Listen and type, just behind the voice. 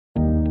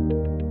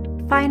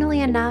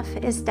Finally Enough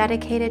is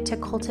dedicated to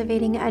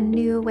cultivating a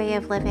new way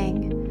of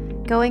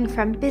living, going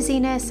from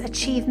busyness,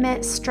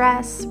 achievement,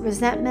 stress,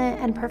 resentment,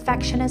 and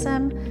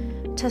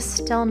perfectionism to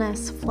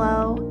stillness,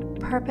 flow,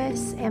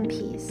 purpose, and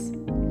peace.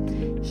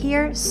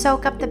 Here,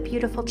 soak up the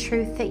beautiful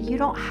truth that you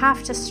don't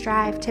have to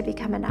strive to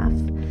become enough.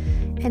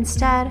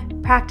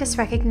 Instead, practice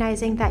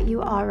recognizing that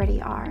you already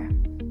are.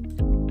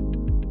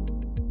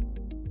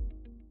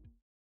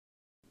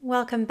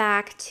 Welcome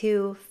back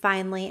to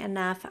Finally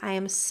Enough. I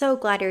am so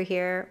glad you're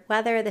here.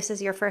 Whether this is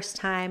your first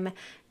time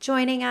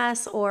joining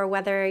us or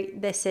whether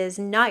this is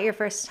not your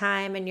first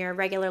time and you're a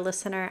regular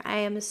listener, I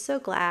am so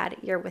glad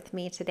you're with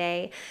me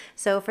today.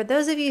 So for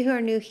those of you who are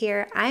new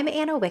here, I'm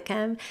Anna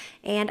Wickham,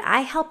 and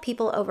I help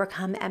people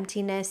overcome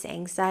emptiness,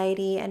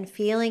 anxiety, and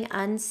feeling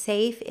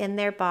unsafe in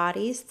their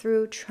bodies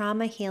through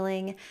trauma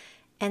healing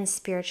and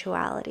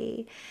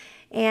spirituality.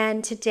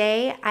 And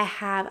today I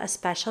have a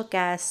special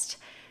guest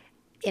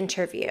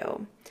interview.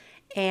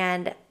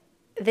 And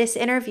this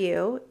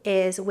interview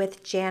is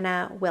with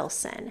Jana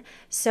Wilson.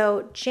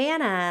 So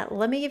Jana,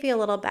 let me give you a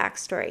little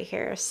backstory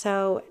here.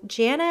 So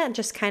Jana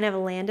just kind of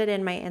landed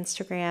in my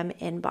Instagram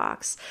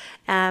inbox.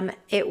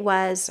 It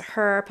was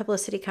her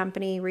publicity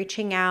company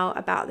reaching out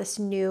about this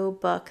new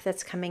book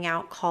that's coming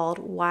out called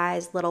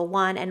Wise Little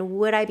One, and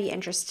would I be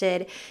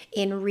interested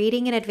in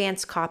reading an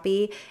advanced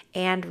copy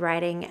and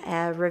writing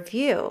a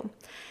review?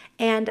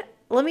 And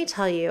let me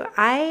tell you,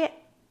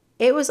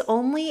 it was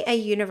only a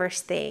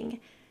universe thing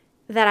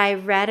that I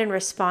read and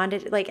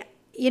responded. Like,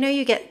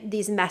 you get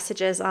these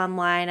messages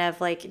online of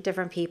like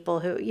different people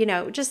who,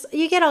 just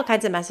you get all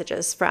kinds of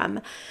messages from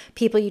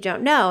people you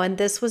don't know. And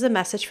this was a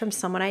message from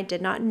someone I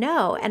did not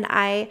know. And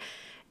I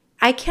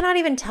cannot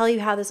even tell you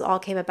how this all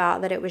came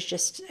about, that it was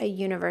just a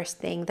universe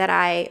thing, that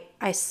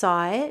I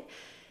saw it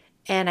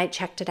and I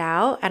checked it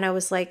out. And I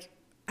was like,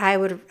 I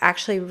would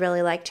actually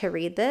really like to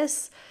read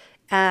this.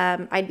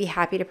 I'd be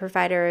happy to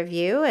provide a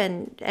review.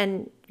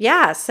 And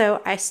yeah,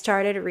 so I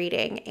started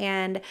reading,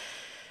 and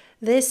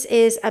this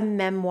is a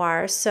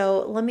memoir.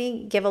 So let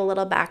me give a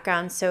little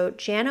background. So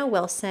Jana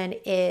Wilson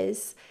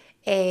is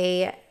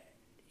a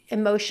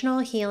emotional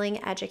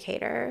healing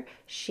educator.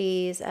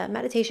 She's a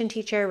meditation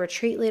teacher,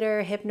 retreat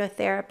leader,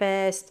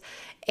 hypnotherapist,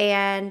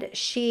 and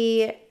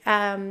she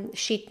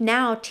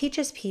now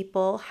teaches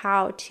people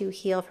how to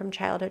heal from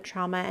childhood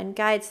trauma and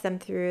guides them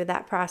through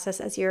that process,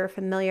 as you're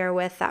familiar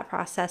with that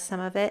process, some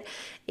of it,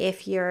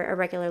 if you're a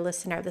regular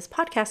listener of this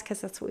podcast,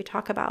 because that's what we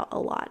talk about a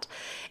lot.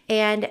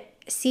 And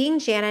seeing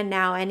Jana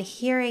now and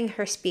hearing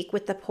her speak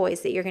with the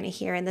poise that you're going to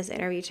hear in this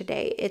interview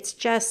today, it's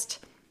just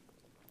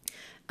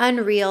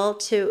unreal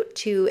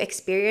to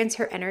experience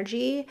her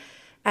energy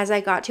as I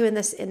got to in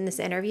this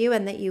interview,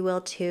 and that you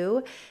will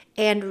too,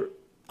 and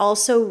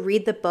also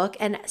read the book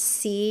and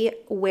see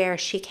where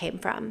she came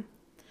from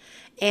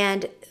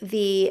and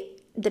the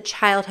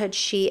childhood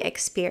she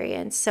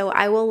experienced. So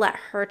I will let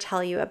her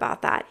tell you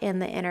about that in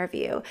the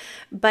interview.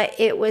 But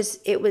it was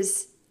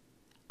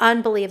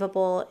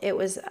unbelievable. It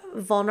was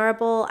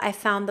vulnerable. I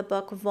found the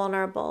book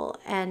vulnerable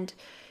and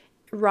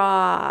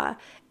raw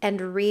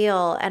and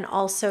real, and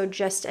also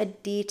just a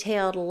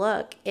detailed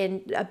look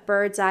in a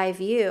bird's eye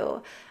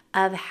view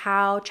of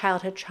how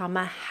childhood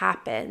trauma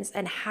happens,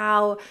 and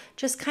how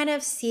just kind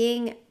of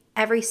seeing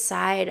every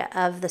side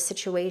of the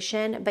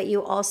situation. But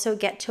you also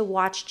get to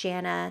watch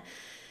Jana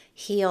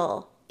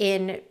heal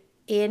in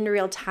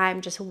real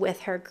time, just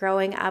with her,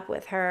 growing up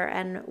with her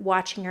and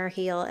watching her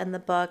heal in the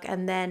book.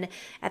 And then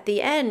at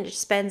the end,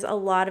 spends a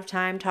lot of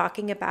time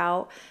talking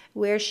about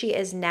where she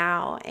is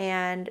now,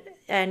 and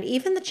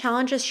even the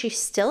challenges she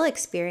still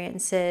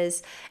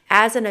experiences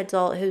as an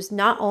adult, who's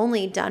not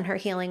only done her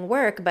healing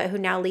work, but who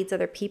now leads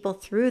other people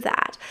through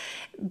that.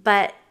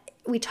 But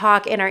we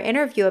talk in our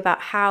interview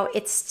about how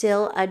it's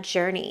still a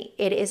journey.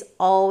 It is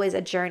always a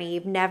journey.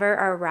 You've never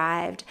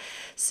arrived.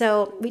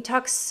 So we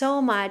talk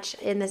so much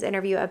in this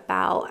interview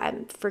about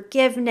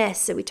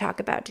forgiveness. So we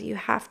talk about, do you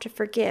have to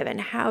forgive, and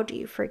how do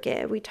you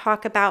forgive? We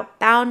talk about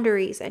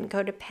boundaries and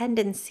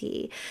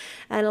codependency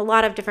and a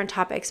lot of different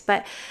topics.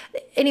 But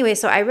anyway,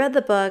 so I read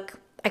the book.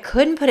 I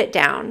couldn't put it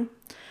down.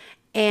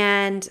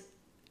 And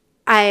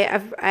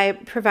I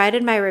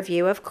provided my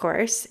review, of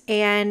course.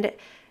 And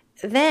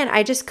then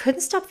I just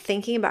couldn't stop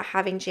thinking about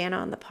having Jana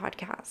on the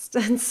podcast.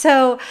 And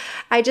so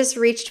I just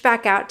reached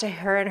back out to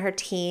her and her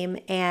team.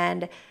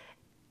 And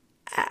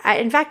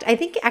in fact, I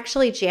think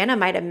actually Jana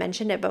might have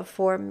mentioned it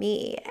before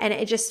me, and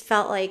it just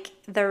felt like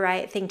the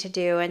right thing to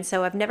do. And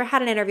so I've never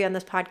had an interview on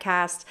this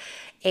podcast,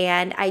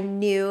 and I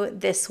knew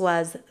this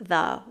was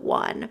the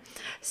one.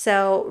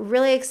 So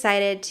really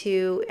excited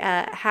to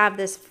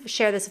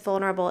share this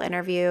vulnerable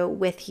interview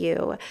with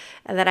you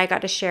that I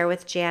got to share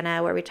with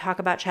Jana, where we talk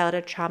about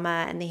childhood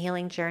trauma and the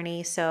healing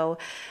journey. So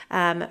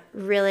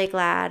really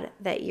glad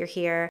that you're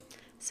here.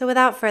 So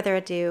without further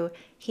ado,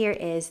 here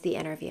is the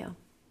interview.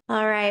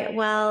 All right.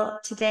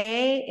 Well,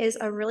 today is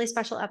a really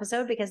special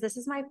episode because this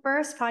is my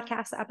first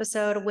podcast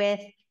episode with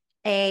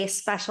a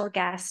special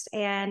guest.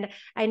 And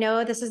I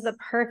know this is the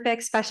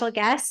perfect special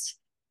guest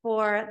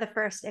for the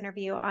first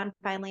interview on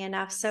Finally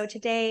Enough. So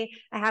today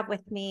I have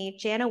with me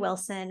Jana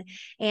Wilson,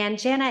 and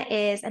Jana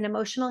is an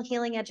emotional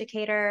healing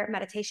educator,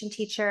 meditation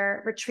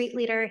teacher, retreat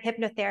leader,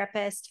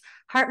 hypnotherapist,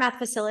 heart math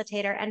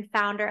facilitator, and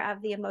founder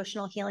of the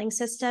Emotional Healing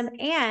System,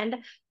 and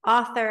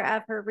author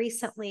of her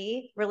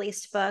recently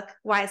released book,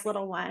 Wise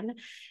Little One.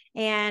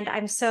 And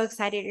I'm so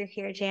excited you're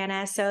here,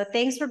 Jana. So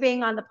thanks for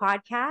being on the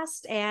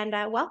podcast, and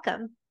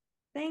welcome.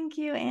 Thank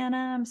you, Anna.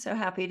 I'm so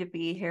happy to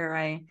be here.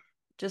 I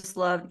just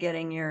loved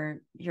getting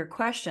your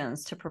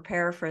questions to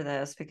prepare for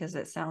this, because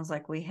it sounds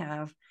like we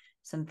have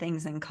some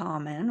things in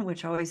common,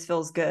 which always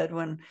feels good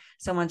when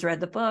someone's read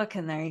the book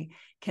and they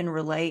can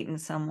relate in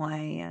some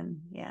way and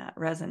it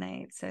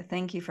resonates. So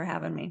thank you for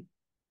having me.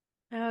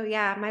 Oh,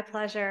 yeah, my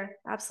pleasure.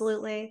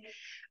 Absolutely.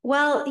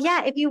 Well,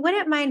 yeah, if you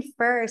wouldn't mind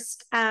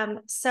first,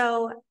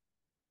 so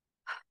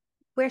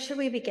where should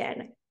we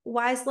begin?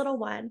 Wise Little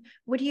One,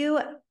 would you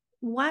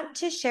want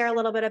to share a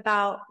little bit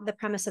about the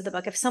premise of the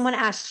book? If someone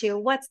asked you,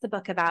 what's the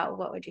book about,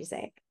 what would you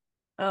say?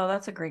 Oh,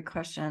 that's a great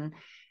question.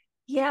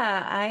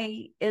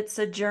 It's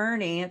a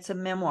journey. It's a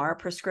memoir,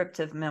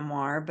 prescriptive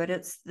memoir, but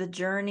it's the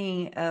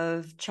journey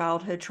of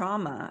childhood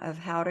trauma, of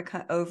how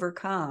to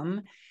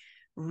overcome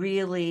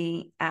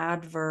really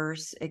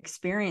adverse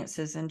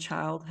experiences in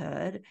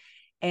childhood.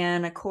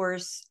 And of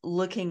course,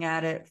 looking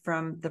at it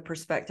from the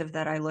perspective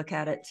that I look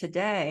at it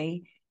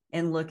today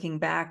and looking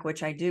back,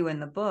 which I do in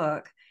the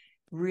book,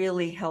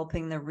 really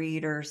helping the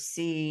reader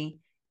see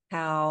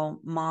how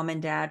mom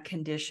and dad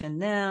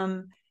conditioned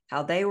them,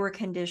 how they were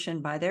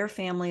conditioned by their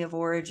family of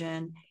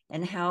origin,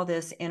 and how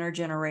this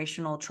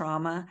intergenerational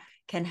trauma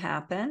can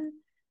happen,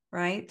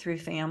 right, through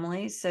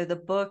families. So the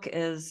book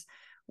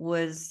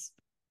was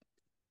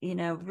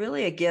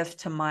really a gift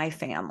to my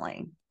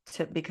family,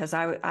 because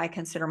I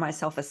consider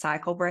myself a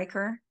cycle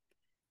breaker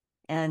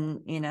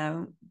and,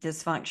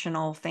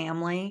 dysfunctional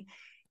family.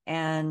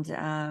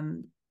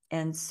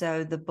 And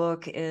so the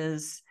book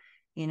is,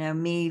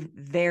 me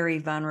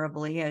very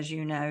vulnerably, as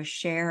you know,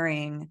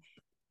 sharing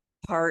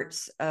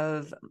parts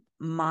of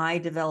my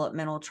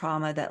developmental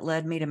trauma that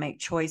led me to make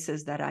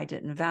choices that I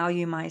didn't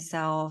value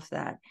myself,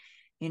 that,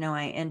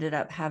 I ended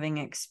up having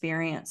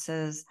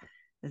experiences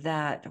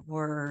that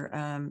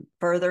were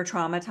further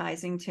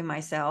traumatizing to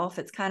myself.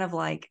 It's kind of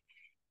like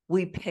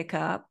we pick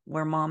up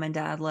where mom and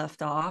dad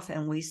left off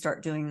and we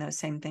start doing those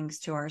same things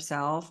to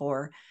ourselves,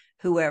 or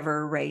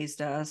whoever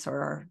raised us,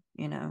 or,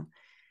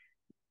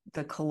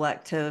 the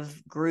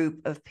collective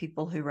group of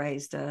people who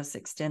raised us,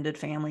 extended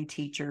family,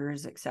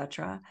 teachers,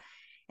 etc.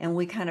 And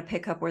we kind of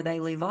pick up where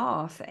they leave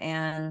off.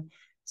 And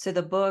so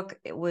the book,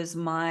 it was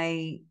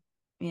my,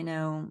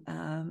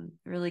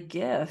 really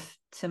gift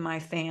to my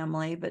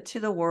family, but to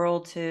the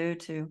world too,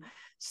 to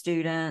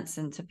students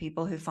and to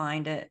people who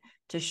find it,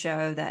 to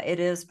show that it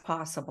is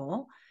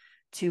possible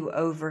to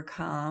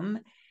overcome,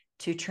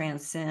 to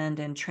transcend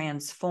and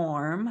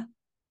transform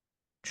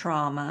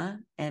trauma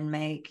and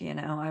make,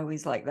 I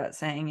always like that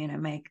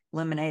saying, make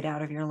lemonade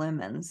out of your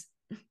lemons.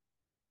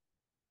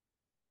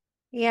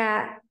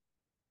 Yeah,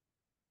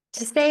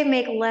 to say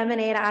make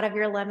lemonade out of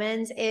your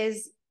lemons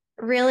is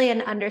really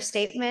an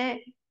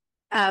understatement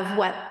of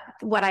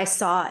what I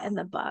saw in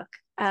the book,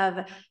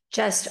 of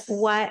just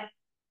what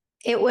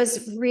it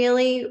was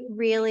really,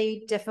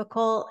 really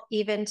difficult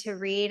even to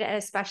read,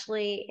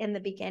 especially in the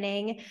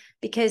beginning,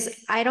 because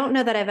I don't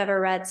know that I've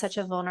ever read such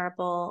a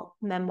vulnerable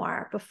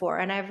memoir before.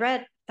 And I've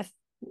read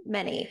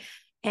many.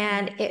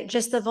 And it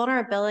just, the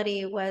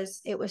vulnerability it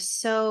was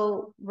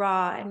so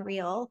raw and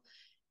real.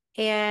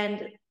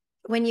 And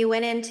when you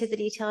went into the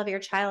detail of your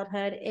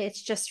childhood,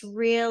 it's just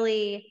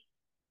really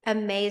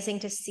amazing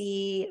to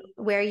see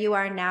where you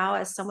are now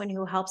as someone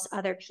who helps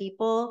other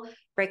people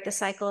break the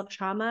cycle of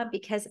trauma,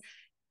 because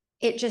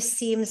it just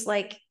seems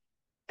like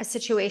a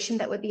situation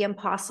that would be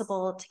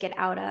impossible to get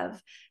out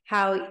of,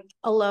 how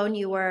alone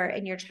you were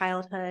in your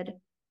childhood,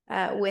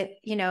 with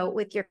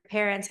your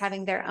parents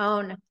having their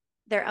own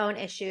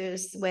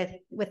issues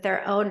with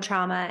their own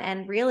trauma.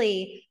 And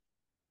really,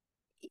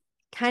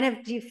 kind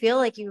of, do you feel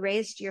like you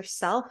raised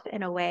yourself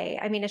in a way?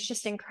 I mean, it's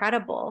just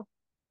incredible.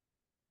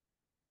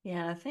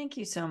 Yeah, thank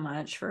you so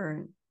much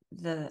for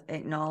the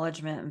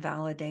acknowledgement and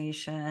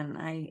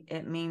validation.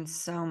 It means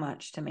so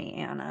much to me,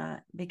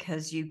 Anna,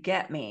 because you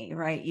get me,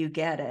 right? You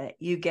get it.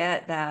 You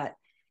get that.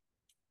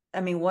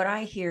 I mean, what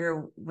I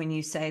hear when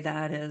you say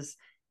that is,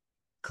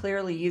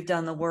 clearly you've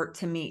done the work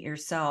to meet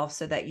yourself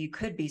so that you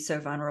could be so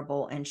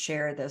vulnerable and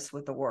share this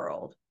with the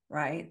world,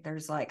 right?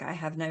 There's like, I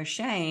have no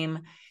shame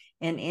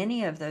in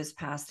any of those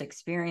past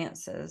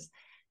experiences.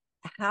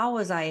 How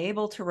was I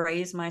able to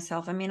raise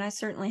myself? I mean, I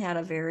certainly had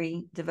a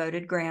very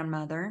devoted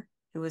grandmother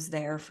who was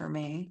there for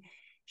me.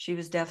 She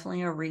was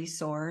definitely a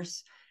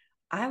resource.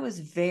 I was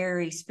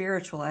very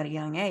spiritual at a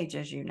young age,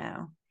 as you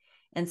know.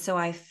 And so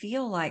I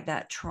feel like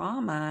that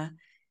trauma,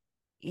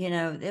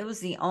 it was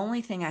the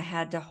only thing I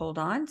had to hold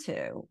on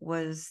to,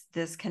 was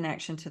this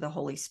connection to the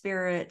Holy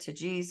Spirit, to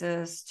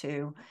Jesus,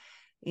 to,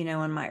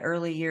 in my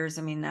early years.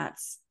 I mean,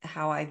 that's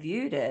how I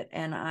viewed it.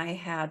 And I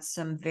had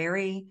some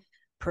very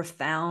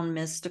profound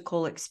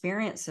mystical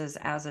experiences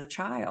as a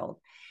child.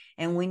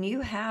 And when you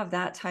have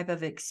that type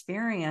of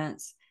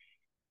experience,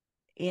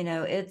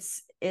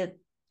 it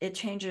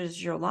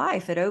changes your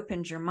life. It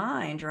opens your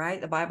mind,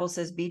 right? The Bible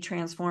says, be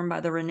transformed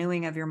by the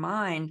renewing of your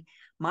mind.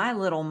 My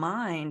little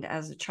mind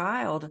as a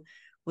child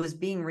was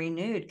being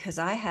renewed because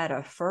I had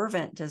a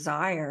fervent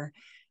desire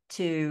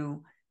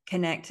to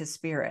connect to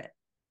spirit,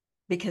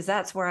 because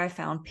that's where I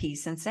found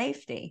peace and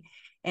safety.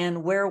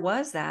 And where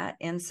was that?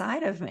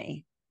 Inside of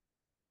me,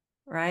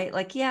 right?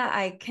 Like, yeah,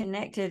 I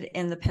connected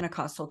in the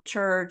Pentecostal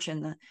church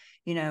and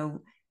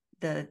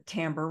the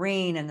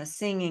tambourine and the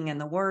singing and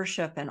the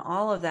worship and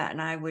all of that.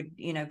 And I would,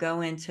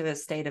 go into a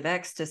state of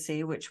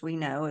ecstasy, which we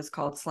know is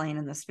called slain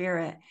in the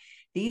spirit.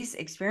 These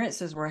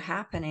experiences were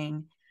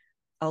happening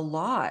a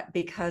lot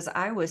because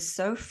I was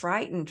so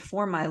frightened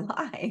for my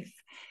life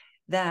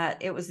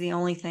that it was the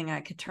only thing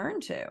I could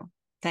turn to,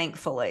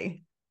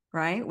 thankfully,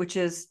 right? Which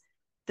is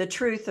the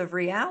truth of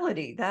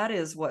reality. That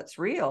is what's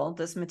real.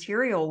 This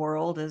material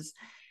world is,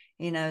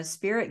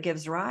 spirit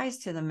gives rise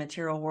to the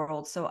material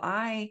world. So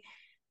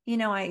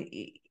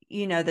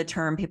the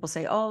term people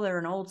say, oh, they're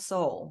an old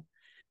soul.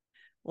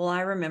 Well,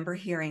 I remember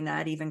hearing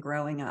that even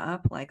growing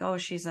up, like, oh,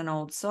 she's an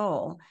old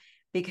soul,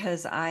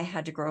 because I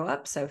had to grow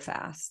up so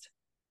fast.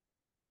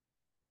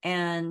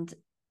 And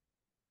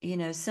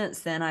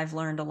since then, I've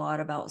learned a lot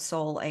about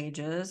soul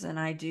ages, and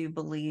I do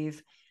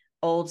believe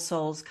old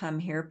souls come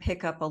here,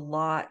 pick up a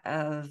lot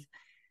of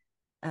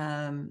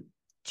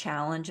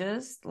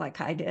challenges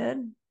like I did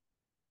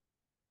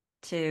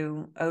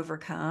to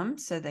overcome,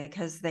 so that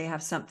because they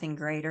have something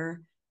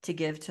greater to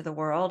give to the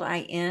world.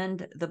 I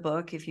end the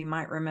book, if you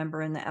might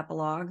remember in the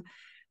epilogue,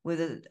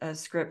 with a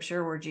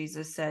scripture where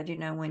Jesus said,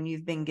 when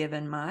you've been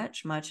given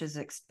much, much is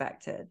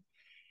expected.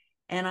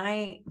 And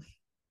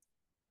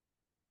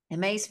it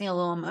makes me a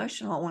little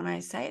emotional when I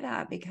say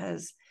that,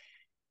 because,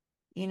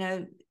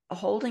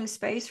 holding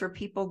space for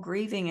people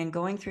grieving and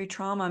going through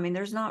trauma. I mean,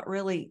 there's not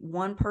really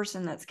one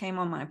person that's came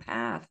on my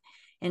path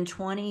in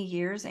 20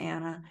 years,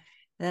 Anna,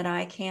 that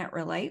I can't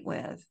relate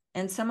with.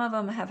 And some of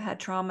them have had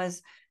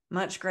traumas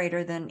much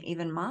greater than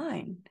even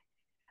mine.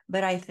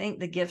 But I think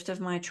the gift of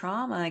my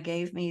trauma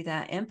gave me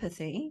that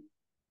empathy,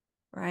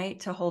 right?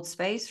 To hold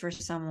space for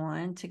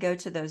someone to go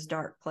to those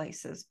dark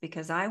places,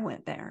 because I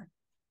went there.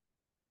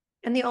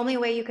 And the only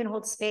way you can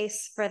hold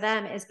space for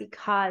them is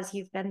because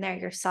you've been there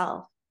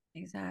yourself.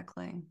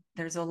 Exactly.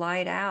 There's a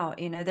light out,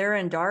 they're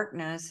in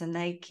darkness and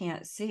they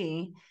can't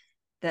see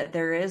that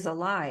there is a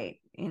light.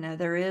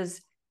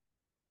 There's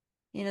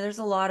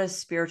a lot of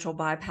spiritual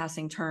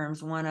bypassing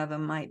terms. One of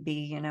them might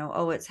be,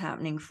 oh, it's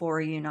happening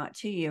for you, not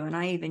to you. And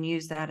I even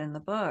use that in the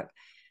book.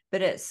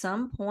 But at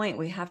some point,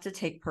 we have to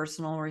take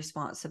personal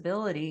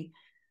responsibility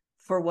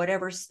for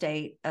whatever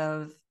state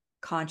of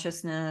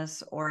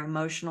consciousness or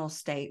emotional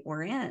state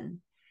we're in.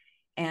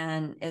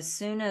 And as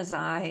soon as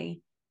I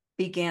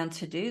began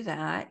to do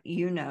that,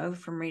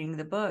 from reading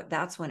the book,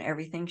 that's when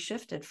everything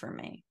shifted for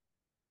me.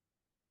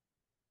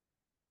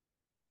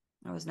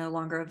 I was no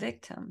longer a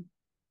victim.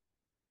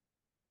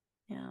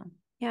 Yeah.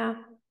 Yeah.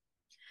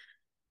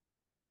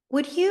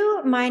 Would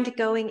you mind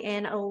going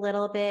in a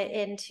little bit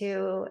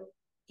into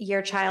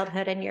your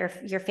childhood and your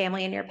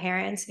family and your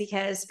parents?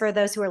 Because for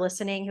those who are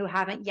listening who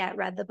haven't yet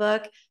read the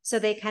book, so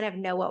they kind of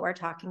know what we're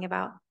talking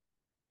about.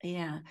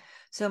 Yeah.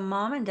 So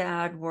mom and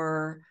dad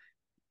were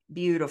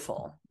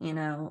beautiful,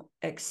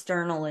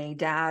 externally.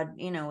 Dad,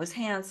 was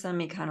handsome.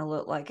 He kind of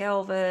looked like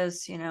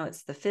Elvis.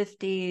 It's the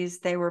 50s.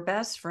 They were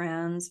best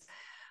friends.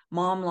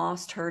 Mom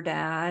lost her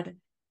dad.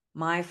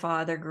 My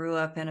father grew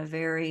up in a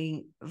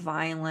very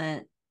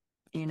violent,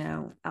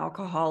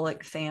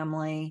 alcoholic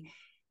family.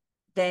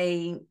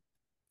 They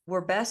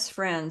were best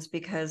friends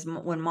because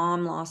when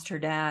mom lost her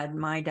dad,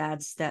 my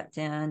dad stepped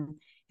in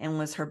and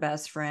was her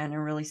best friend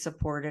and really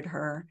supported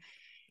her.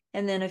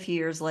 And then a few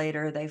years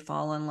later, they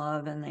fall in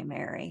love and they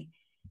marry.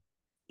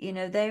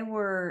 They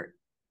were,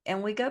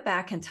 and we go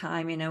back in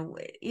time,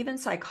 even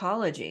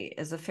psychology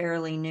is a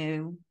fairly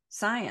new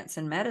science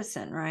and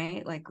medicine,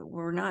 right? Like,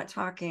 we're not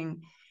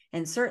talking,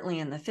 and certainly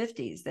in the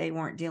 50s, they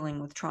weren't dealing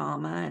with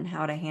trauma and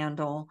how to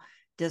handle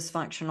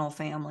dysfunctional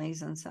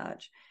families and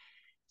such.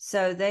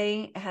 So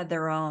they had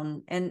their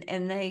own, and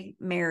they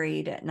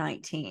married at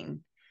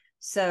 19.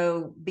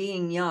 So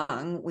being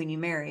young when you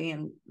marry,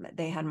 and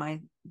they had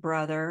my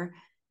brother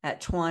at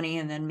 20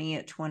 and then me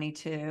at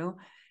 22,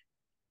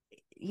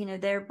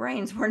 their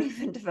brains weren't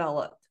even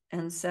developed.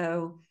 And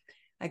so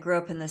I grew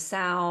up in the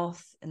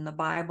South, in the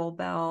Bible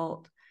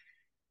Belt.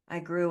 I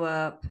grew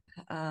up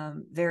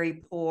very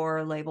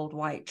poor, labeled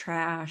white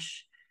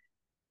trash.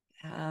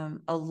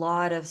 A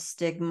lot of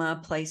stigma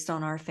placed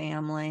on our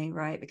family,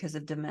 right, because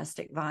of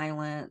domestic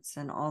violence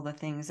and all the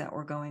things that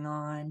were going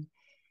on.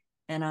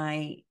 And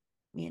I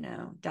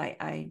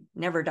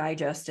never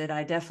digested.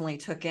 I definitely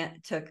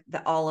took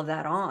all of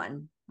that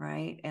on,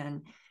 right,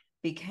 and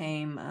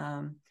became.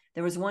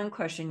 There was one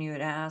question you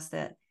had asked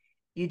that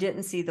you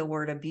didn't see the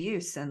word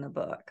abuse in the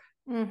book.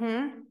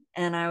 Mm-hmm.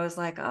 And I was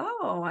like,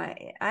 oh,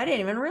 I didn't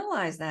even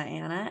realize that,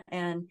 Anna.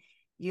 And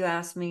you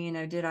asked me,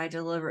 did I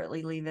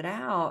deliberately leave it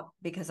out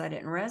because I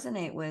didn't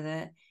resonate with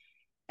it?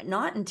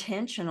 not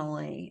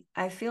intentionally.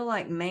 I feel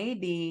like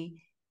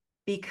maybe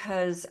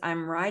because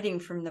I'm writing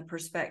from the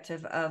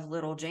perspective of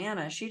little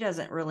Jana, she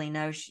doesn't really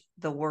know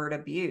the word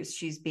abuse.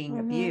 She's being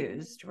Mm-hmm.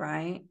 abused,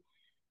 right?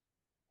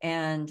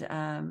 And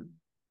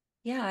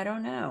yeah, I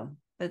don't know.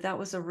 But that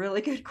was a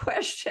really good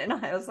question.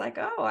 I was like,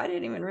 oh, I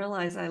didn't even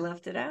realize I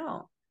left it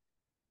out.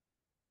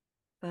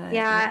 But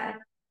yeah. Yeah,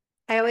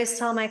 I always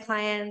tell my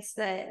clients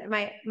that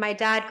my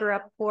dad grew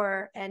up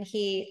poor, and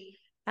he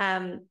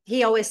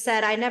always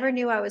said, I never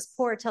knew I was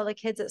poor till the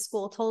kids at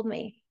school told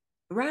me.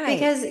 Right.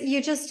 Because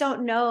you just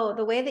don't know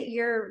the way that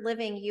you're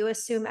living, you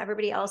assume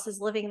everybody else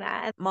is living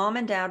that. Mom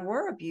and dad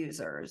were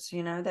abusers,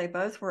 they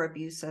both were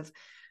abusive,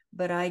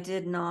 but I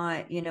did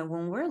not,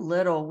 when we're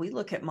little, we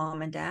look at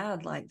mom and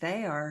dad like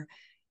they are,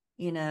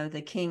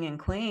 the king and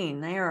queen.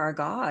 They are our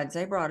gods.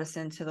 They brought us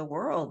into the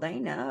world. They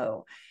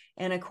know.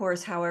 And of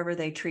course, however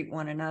they treat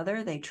one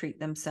another, they treat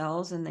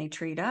themselves and they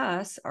treat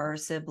us, our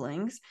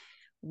siblings,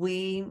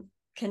 we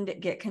can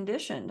get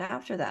conditioned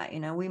after that.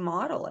 We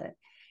model it.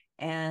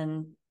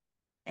 And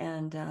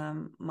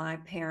my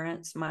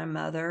parents, my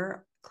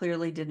mother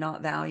clearly did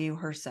not value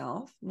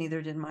herself,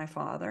 neither did my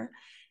father.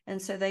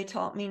 And so they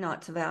taught me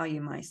not to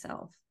value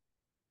myself,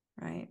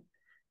 right?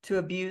 To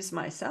abuse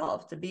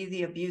myself, to be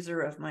the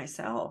abuser of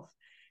myself.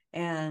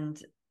 And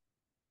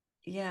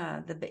yeah,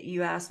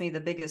 you asked me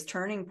the biggest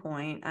turning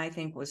point, I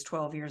think, was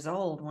 12 years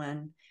old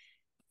when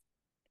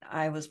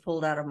I was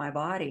pulled out of my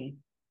body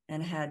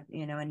and had,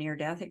 a near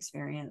death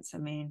experience. I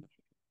mean,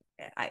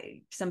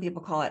 some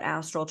people call it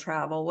astral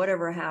travel,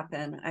 whatever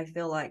happened. I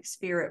feel like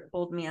spirit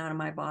pulled me out of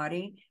my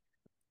body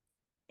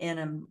in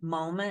a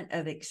moment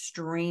of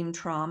extreme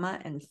trauma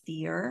and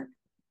fear.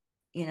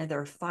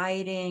 They're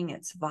fighting,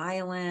 it's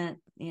violent,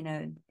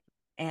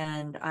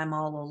 and I'm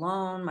all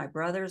alone. My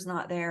brother's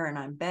not there, and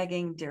I'm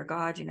begging, dear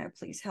God,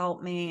 please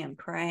help me. I'm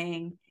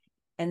praying.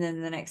 And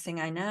then the next thing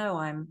I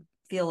know,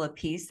 feel a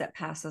peace that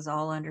passes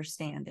all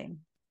understanding.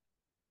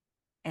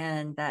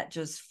 And that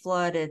just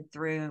flooded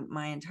through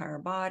my entire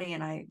body.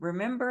 And I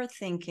remember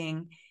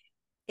thinking,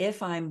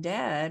 if I'm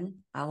dead,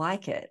 I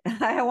like it.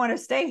 I want to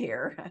stay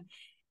here.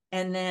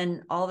 And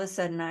then all of a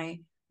sudden I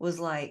was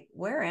like,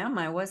 where am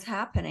I? What's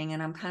happening?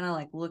 And I'm kind of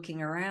like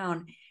looking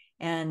around,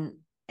 and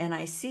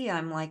I see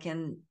I'm like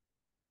in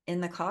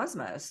the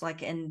cosmos,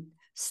 like in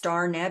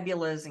star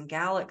nebulas and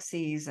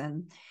galaxies.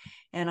 And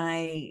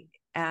I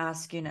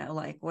ask,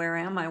 like, where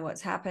am I?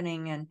 What's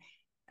happening? And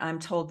I'm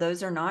told,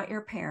 those are not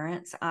your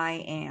parents.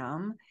 I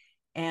am.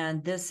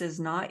 And this is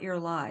not your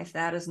life.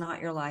 That is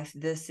not your life.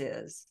 This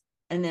is.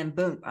 And then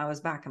boom, I was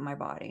back in my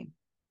body.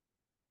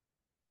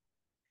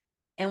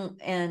 And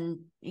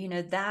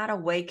that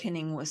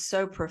awakening was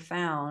so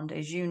profound,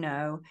 as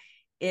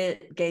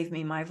it gave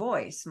me my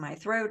voice, my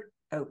throat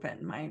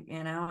opened,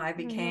 I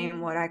became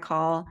Mm-hmm. what I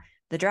call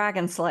the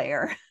dragon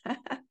slayer.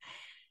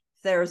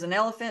 There's an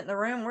elephant in the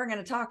room, we're going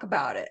to talk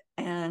about it.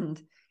 And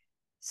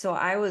so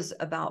I was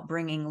about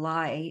bringing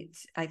light.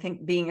 I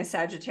think, being a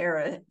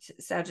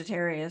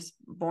Sagittarius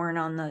born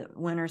on the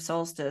winter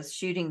solstice,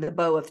 shooting the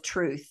bow of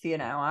truth,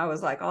 I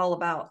was like all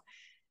about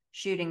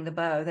shooting the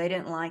bow. They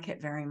didn't like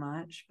it very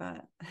much,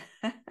 but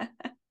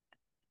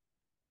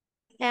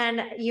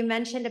And you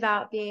mentioned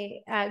about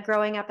being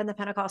growing up in the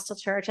Pentecostal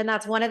church, and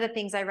that's one of the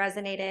things I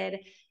resonated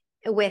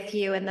with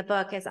you in the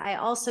book. Is I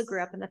also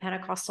grew up in the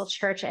Pentecostal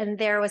church, and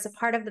there was a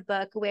part of the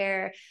book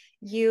where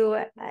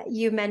you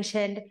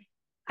mentioned,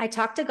 I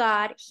talked to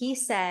God. He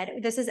said,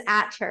 this is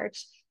at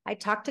church. I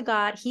talked to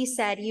God. He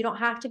said, you don't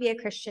have to be a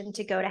Christian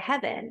to go to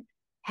heaven.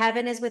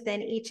 Heaven is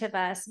within each of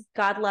us.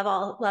 God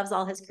loves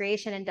all his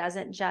creation and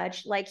doesn't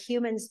judge like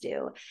humans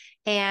do.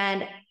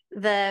 And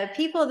the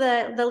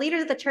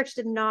leaders of the church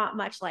did not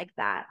much like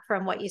that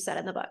from what you said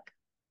in the book.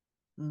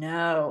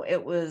 no,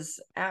 it was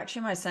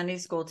actually my Sunday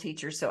school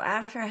teacher. So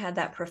after I had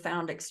that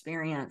profound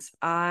experience,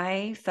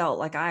 I felt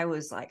like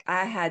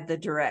I had the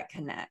direct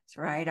connect,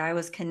 right? I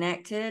was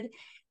connected,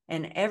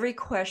 and every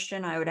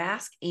question I would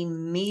ask,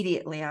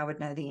 immediately I would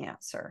know the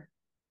answer.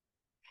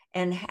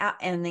 And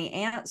the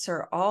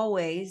answer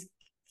always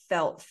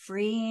felt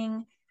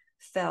freeing,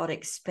 felt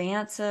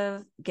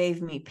expansive,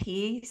 gave me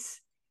peace.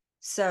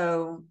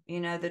 So,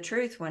 the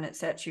truth, when it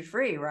sets you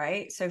free,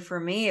 right? So for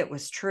me, it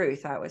was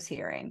truth I was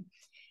hearing,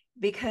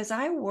 because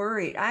I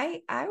worried.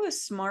 I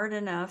was smart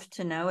enough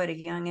to know at a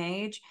young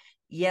age,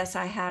 yes,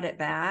 I had it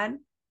bad,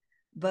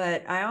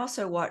 but I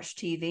also watched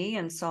TV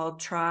and saw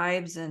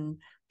tribes and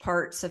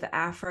parts of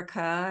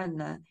Africa and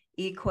the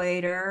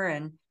equator.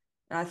 And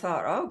I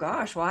thought, oh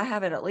gosh, well, I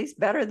have it at least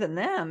better than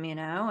them,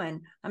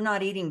 and I'm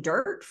not eating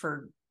dirt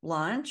for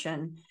lunch.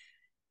 And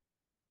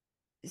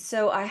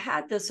so I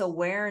had this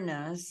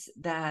awareness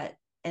that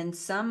in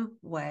some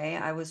way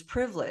I was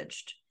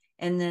privileged.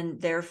 And then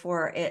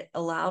therefore it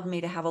allowed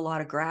me to have a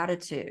lot of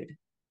gratitude.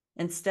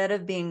 Instead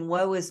of being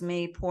woe is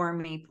me, poor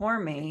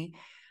me,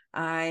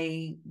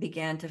 I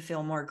began to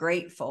feel more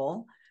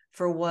grateful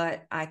for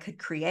what I could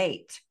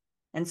create.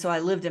 And so I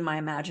lived in my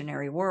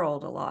imaginary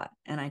world a lot.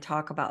 And I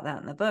talk about that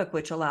in the book,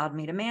 which allowed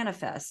me to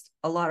manifest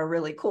a lot of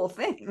really cool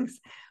things,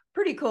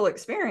 pretty cool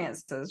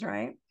experiences,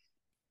 right?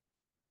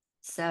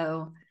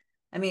 So,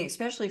 I mean,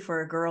 especially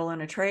for a girl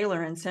in a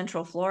trailer in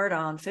Central Florida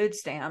on food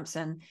stamps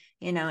and,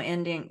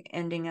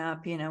 ending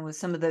up, with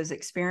some of those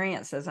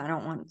experiences. I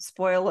don't want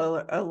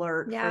spoiler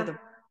alert for Yeah. the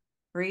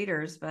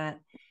readers, but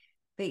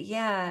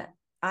yeah,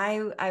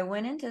 I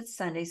went into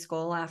Sunday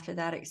school after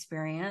that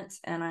experience,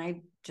 and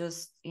I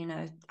just,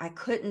 I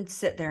couldn't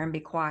sit there and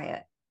be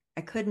quiet.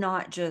 I could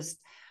not just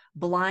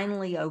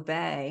blindly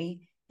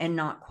obey and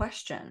not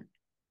question.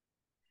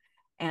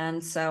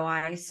 And so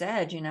I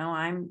said,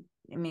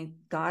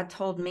 God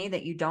told me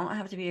that you don't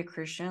have to be a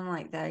Christian,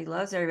 like that He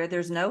loves everybody.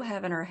 There's no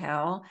heaven or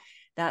hell.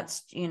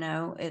 That's,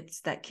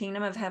 it's that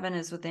kingdom of heaven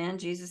is within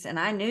Jesus. And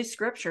I knew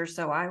scripture,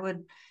 so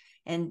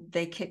and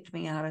they kicked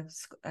me out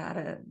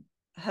of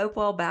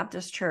Hopewell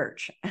Baptist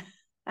Church.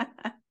 They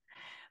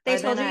By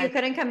told then you you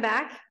couldn't come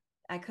back?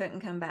 I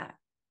couldn't come back.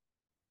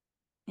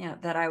 Yeah,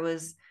 that I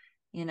was,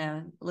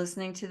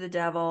 listening to the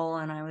devil,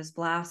 and I was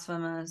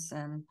blasphemous,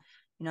 and,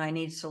 I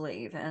needed to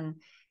leave. And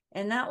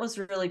that was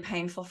really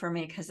painful for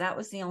me, because that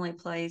was the only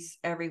place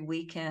every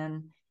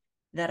weekend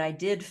that I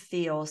did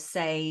feel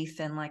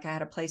safe and like I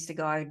had a place to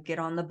go. I'd get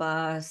on the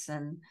bus,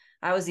 and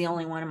I was the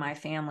only one in my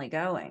family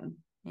going.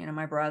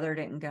 My brother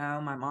didn't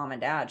go. My mom and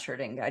dad sure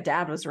didn't go.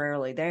 Dad was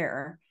rarely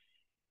there.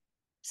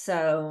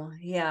 So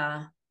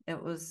yeah,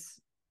 it was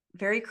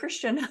very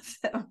Christian of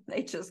them.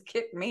 They just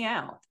kicked me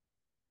out.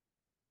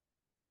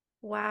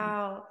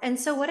 Wow. And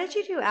so what did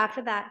you do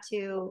after that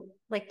to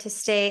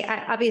stay?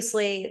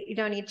 Obviously, you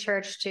don't need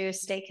church to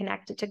stay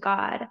connected to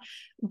God,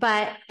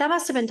 but that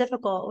must have been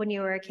difficult when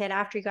you were a kid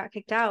after you got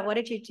kicked out. What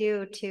did you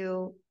do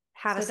to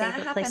have a So that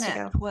safer place happened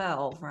to at go?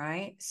 12,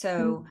 right? So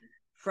Mhm.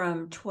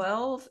 from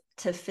 12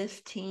 to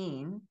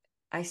 15,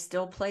 I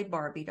still played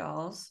Barbie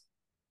dolls.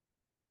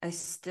 I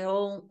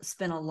still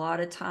spent a lot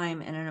of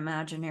time in an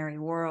imaginary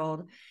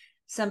world.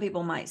 Some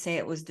people might say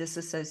it was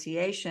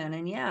disassociation.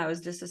 And yeah, I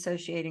was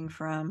disassociating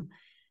from,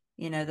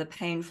 the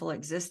painful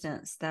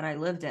existence that I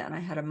lived in. I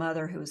had a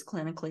mother who was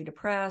clinically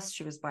depressed.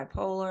 She was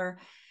bipolar.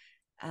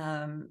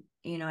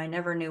 I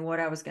never knew what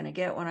I was going to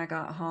get when I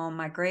got home.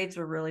 My grades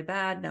were really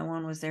bad. No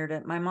one was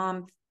there my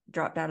mom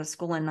dropped out of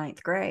school in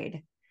ninth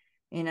grade,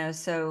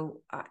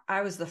 so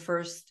I was the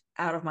first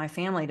out of my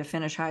family to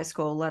finish high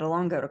school, let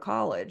alone go to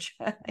college.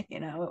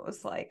 It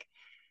was like,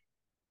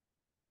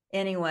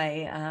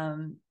 anyway,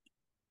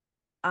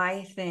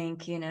 I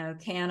think,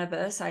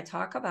 cannabis, I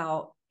talk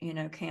about,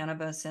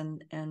 cannabis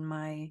and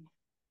my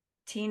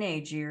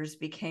teenage years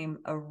became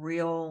a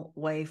real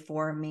way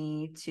for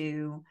me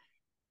to,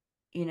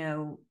 you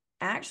know,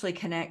 actually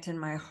connect in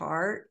my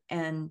heart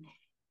and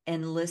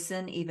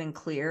listen even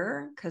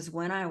clearer. Because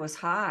when I was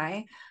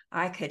high,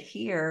 I could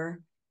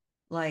hear,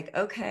 like,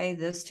 okay,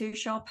 this too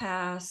shall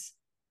pass.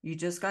 You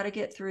just got to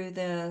get through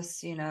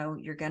this.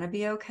 You're going to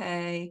be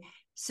okay.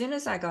 As soon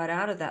as I got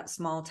out of that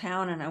small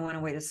town and I went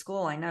away to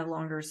school, I no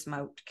longer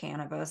smoked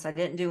cannabis. I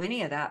didn't do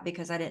any of that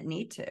because I didn't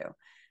need to,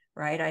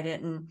 right?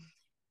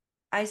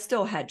 I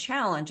still had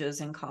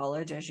challenges in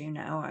college. As you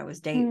know, I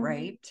was date Mhm.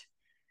 raped.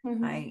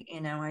 Mhm.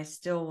 I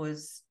still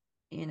was,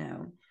 you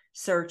know,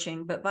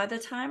 searching. But by the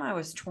time I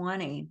was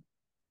 20,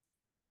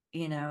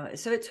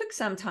 so it took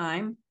some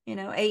time,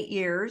 8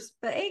 years,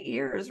 but 8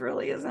 years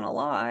really isn't a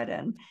lot.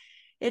 And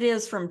it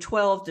is from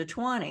 12 to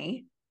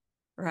 20,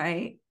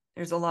 right?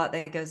 There's a lot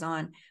that goes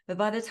on. But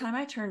by the time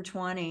I turned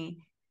 20,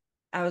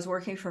 I was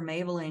working for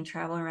Maybelline,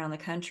 traveling around the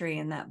country,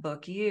 and that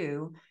book,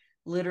 You,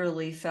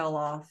 literally fell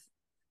off,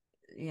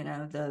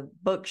 the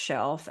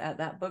bookshelf. At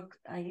that book,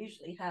 I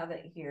usually have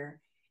it here.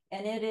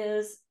 And it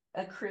is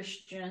a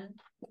Christian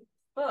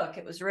book.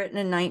 It was written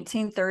in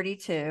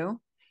 1932,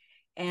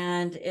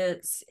 and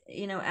it's,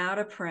 out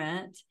of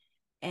print.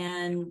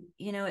 And,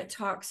 it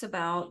talks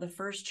about the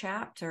first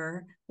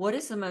chapter. What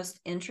is the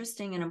most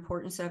interesting and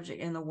important subject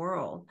in the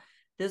world?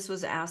 This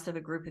was asked of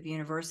a group of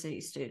university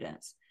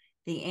students.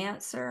 The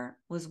answer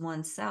was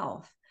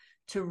oneself.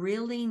 To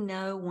really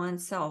know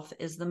oneself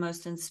is the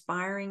most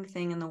inspiring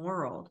thing in the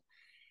world.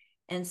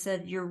 And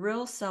said, your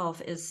real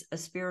self is a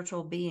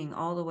spiritual being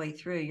all the way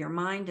through. Your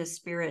mind is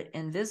spirit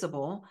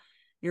invisible.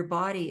 Your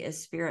body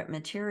is spirit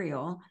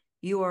material.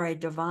 You are a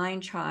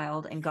divine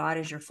child, and God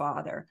is your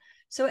father.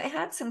 So it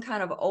had some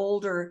kind of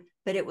older,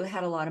 but it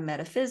had a lot of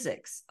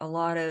metaphysics, a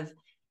lot of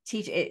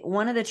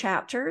one of the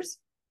chapters,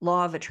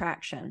 law of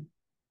attraction.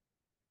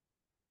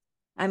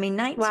 I mean,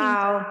 Wow.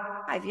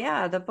 1935,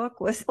 yeah, the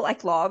book was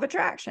like law of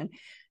attraction.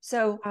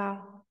 So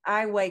Wow.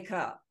 I wake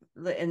up,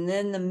 and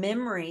then the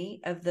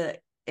memory of the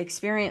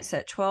experience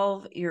at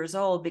 12 years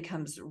old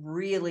becomes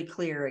really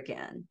clear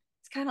again.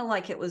 It's kind of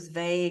like it was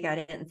vague. I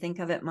didn't think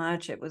of it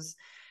much. It was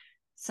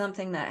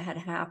something that had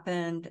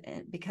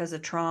happened because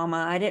of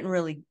trauma.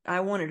 I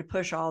wanted to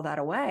push all that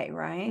away,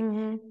 right?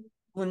 Mhm.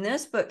 When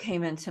this book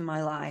came into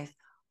my life,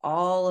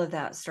 all of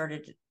that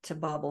started to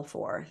bubble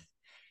forth.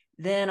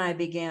 Then I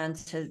began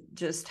to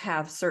just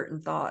have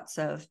certain thoughts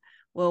of,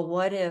 well,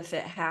 what if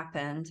it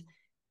happened,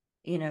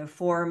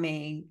 for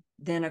me?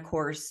 Then, of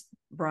course,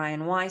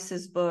 Brian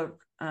Weiss's book,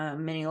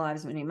 Many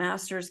Lives, Many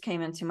Masters,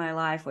 came into my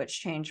life,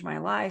 which changed my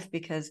life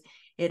because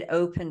it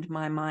opened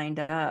my mind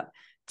up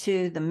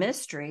to the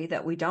mystery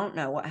that we don't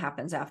know what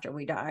happens after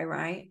we die,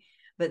 right?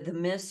 But the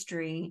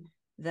mystery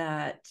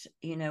that,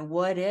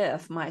 what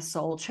if my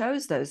soul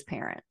chose those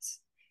parents?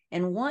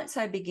 And once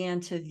I began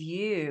to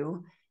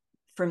view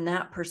from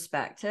that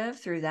perspective,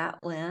 through that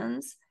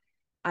lens,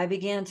 I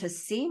began to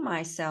see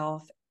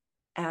myself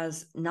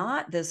as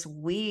not this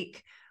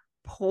weak,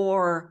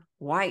 poor,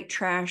 white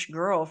trash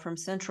girl from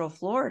Central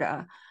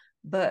Florida,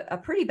 but a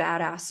pretty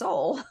badass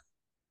soul.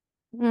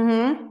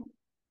 Mm-hmm.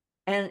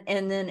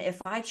 And then if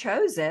I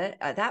chose it,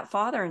 that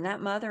father and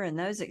that mother and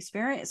those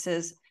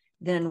experiences,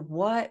 then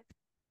what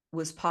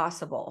was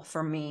possible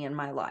for me in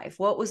my life?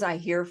 What was I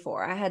here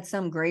for? I had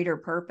some greater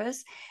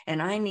purpose,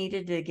 and I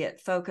needed to get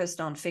focused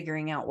on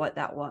figuring out what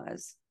that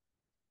was.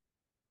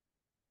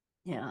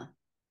 Yeah.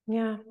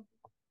 Yeah.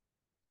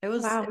 It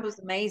Wow. was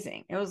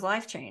amazing. It was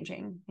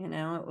life-changing.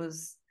 It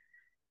was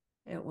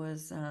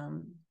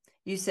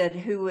you said,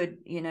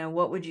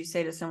 what would you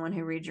say to someone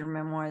who reads your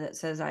memoir that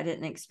says, I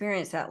didn't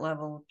experience that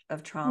level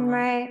of trauma?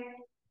 Right.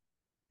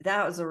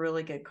 That was a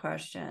really good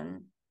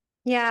question.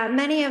 Yeah,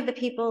 many of the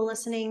people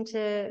listening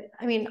to,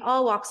 I mean,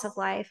 all walks of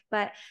life,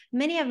 but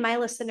many of my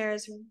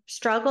listeners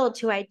struggled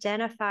to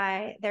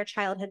identify their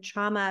childhood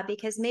trauma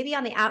because maybe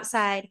on the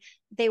outside,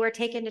 they were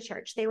taken to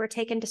church, they were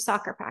taken to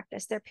soccer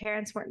practice, their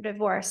parents weren't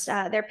divorced,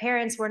 their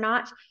parents were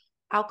not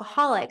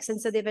alcoholics. And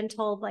so they've been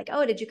told, like,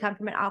 oh, did you come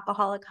from an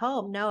alcoholic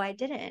home? No, I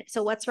didn't.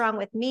 So what's wrong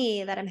with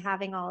me that I'm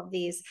having all of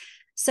these?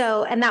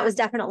 So, and that was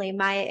definitely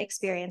my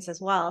experience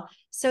as well.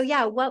 So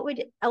yeah, what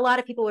would a lot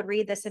of people would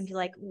read this and be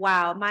like,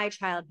 wow, my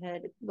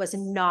childhood was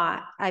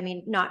not, I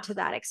mean, not to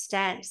that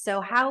extent. So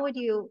how would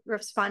you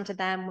respond to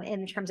them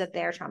in terms of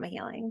their trauma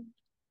healing?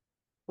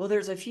 Well,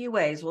 there's a few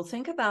ways. We'll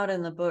think about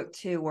in the book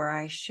too, where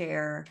I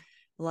share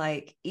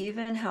like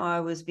even how I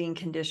was being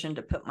conditioned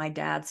to put my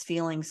dad's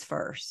feelings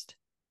first,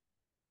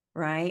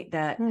 right?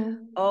 That,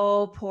 Mm-hmm.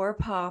 oh, poor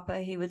Papa,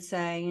 he would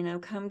say,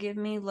 come give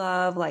me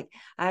love. Like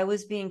I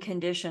was being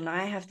conditioned.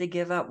 I have to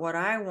give up what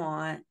I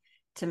want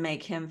to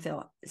make him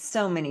feel.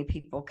 So many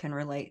people can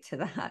relate to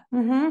that,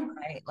 Mm-hmm.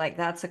 right? Like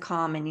that's a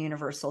common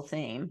universal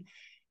theme.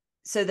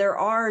 So there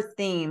are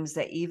themes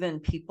that even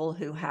people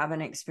who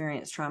haven't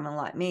experienced trauma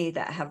like me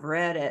that have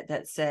read it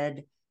that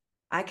said,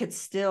 I could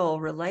still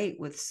relate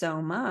with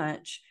so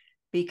much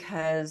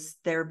because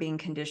they're being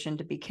conditioned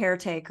to be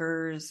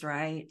caretakers,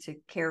 right? To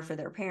care for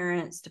their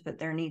parents, to put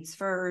their needs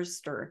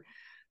first or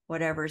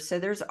whatever. So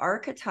there's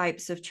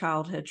archetypes of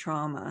childhood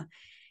trauma,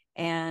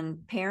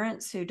 and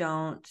parents who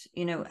don't,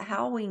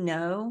 how we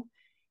know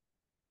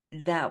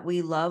that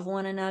we love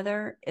one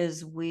another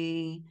is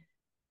we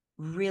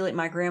really,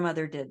 my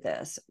grandmother did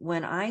this.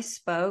 When I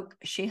spoke,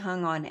 she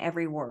hung on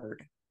every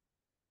word.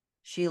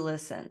 She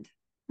listened.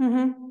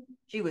 Mm-hmm.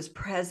 She was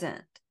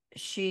present.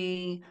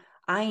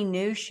 I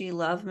knew she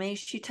loved me.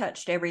 She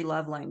touched every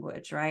love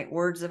language, right?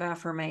 Words of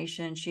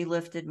affirmation. She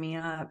lifted me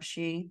up.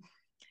 She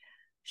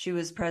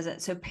was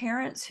present. So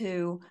parents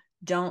who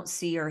don't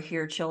see or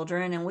hear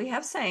children, and we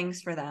have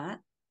sayings for that.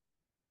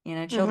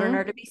 Children are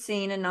Mm-hmm. to be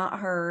seen and not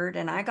heard.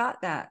 And I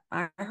got that.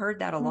 I heard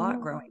that a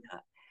lot growing Mm-hmm.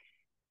 up.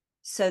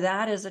 So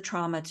that is a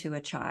trauma to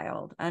a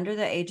child under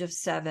the age of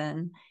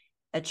 7.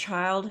 A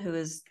child who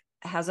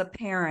has a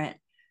parent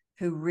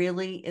who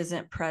really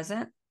isn't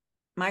present.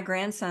 My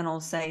grandson will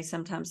say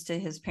sometimes to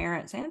his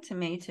parents and to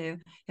me too,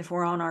 if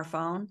we're on our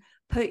phone,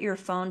 put your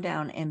phone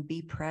down and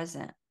be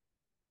present.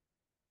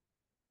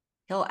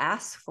 He'll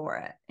ask for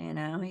it.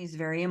 He's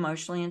very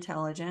emotionally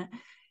intelligent.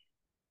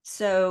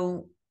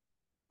 So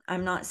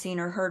I'm not seen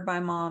or heard by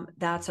mom.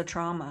 That's a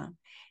trauma.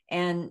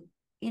 And,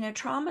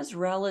 trauma is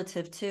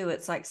relative too.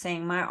 It's like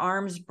saying my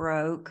arm's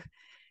broke,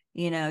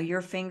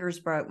 your finger's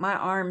broke. My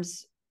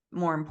arm's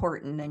more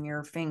important than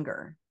your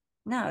finger.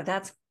 No,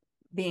 that's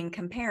being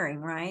comparing,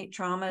 right?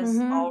 Trauma is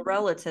all Mm-hmm.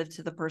 relative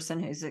to the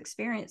person who's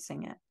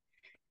experiencing it.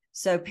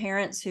 So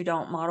parents who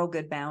don't model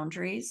good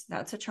boundaries,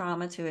 that's a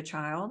trauma to a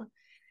child.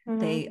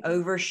 They Mm-hmm.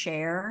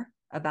 overshare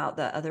about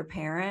the other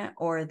parent,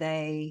 or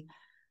they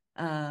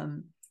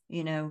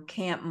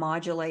can't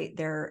modulate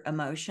their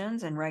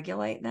emotions and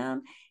regulate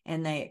them,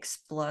 and they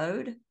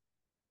explode,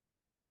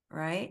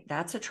 right?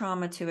 That's a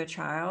trauma to a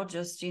child.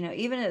 Just,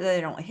 even if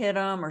they don't hit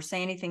them or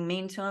say anything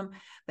mean to them,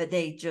 but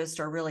they just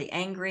are really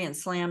angry and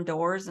slam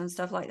doors and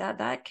stuff like that,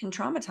 that can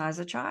traumatize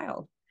a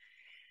child.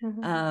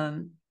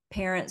 Mm-hmm.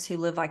 Parents who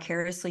live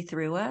vicariously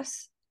through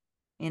us,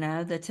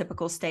 the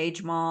typical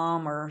stage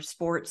mom or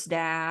sports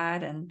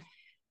dad, and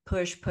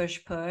push,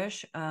 push,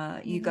 push.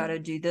 You got to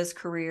Mm-hmm. do this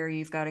career.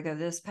 You've got to go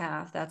this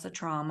path. That's a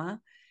trauma.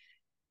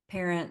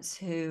 Parents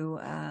who,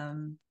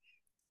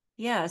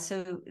 yeah,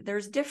 so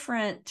there's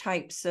different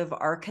types of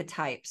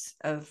archetypes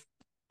of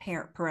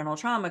parental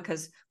trauma,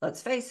 because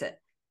let's face it,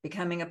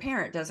 becoming a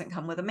parent doesn't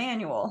come with a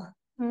manual.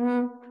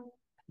 Mm-hmm.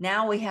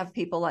 Now we have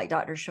people like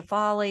Dr.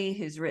 Shafali,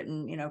 who's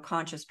written,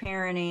 conscious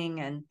parenting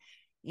and,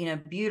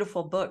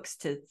 beautiful books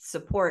to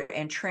support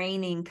and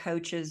training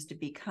coaches to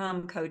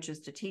become coaches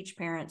to teach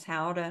parents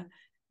how to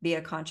be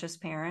a conscious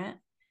parent.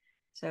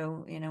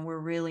 So, we're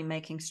really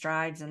making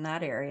strides in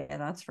that area.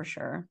 That's for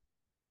sure.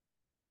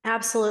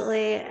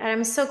 Absolutely. And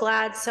I'm so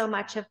glad so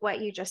much of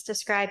what you just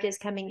described is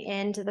coming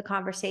into the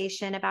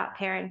conversation about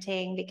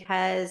parenting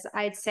because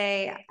I'd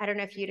say, I don't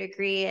know if you'd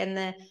agree, in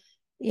the,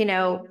 you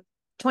know,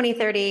 20,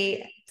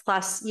 30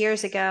 plus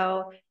years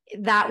ago,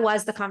 that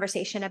was the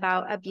conversation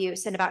about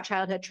abuse and about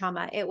childhood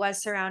trauma. It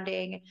was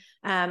surrounding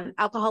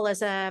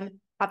alcoholism,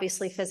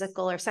 obviously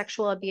physical or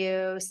sexual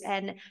abuse.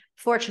 And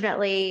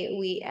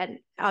fortunately, and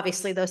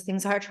obviously those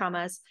things are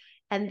traumas.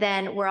 And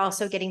then we're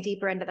also getting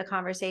deeper into the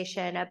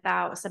conversation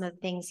about some of the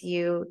things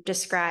you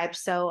described.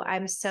 So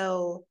I'm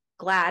so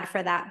glad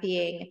for that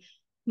being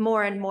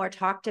more and more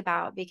talked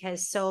about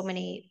because so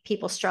many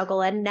people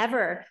struggle and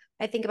never,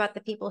 I think about the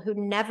people who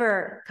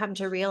never come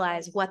to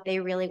realize what they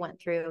really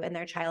went through in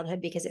their childhood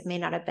because it may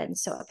not have been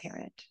so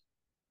apparent.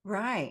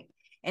 Right.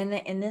 And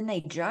then they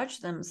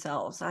judge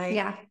themselves.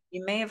 Yeah.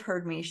 You may have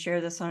heard me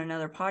share this on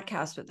another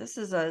podcast, but this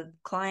is a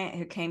client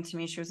who came to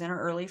me. She was in her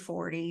early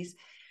 40s.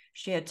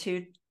 She had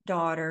two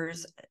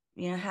daughters,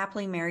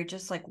 happily married,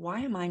 just like,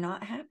 why am I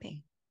not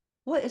happy?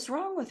 What is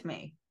wrong with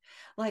me?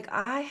 Like,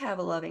 I have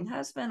a loving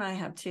husband, I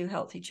have two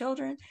healthy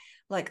children.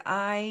 Like,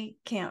 I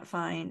can't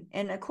find,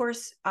 and of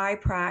course, I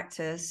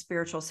practice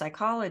spiritual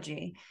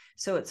psychology.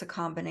 So it's a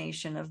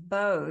combination of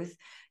both.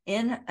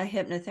 In a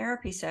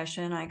hypnotherapy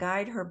session, I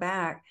guide her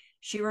back.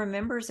 She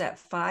remembers at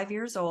 5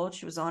 years old,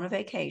 she was on a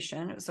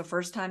vacation. It was the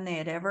first time they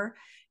had ever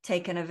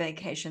taken a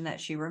vacation that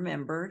she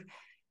remembered,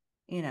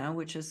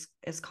 which is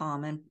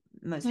common.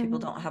 Most people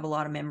Mm-hmm. don't have a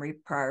lot of memory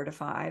prior to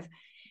 5.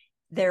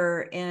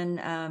 They're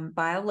in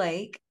by a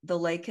lake. The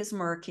lake is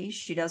murky.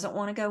 She doesn't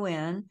want to go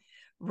in.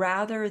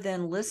 Rather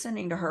than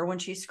listening to her when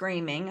she's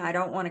screaming, I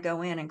don't want to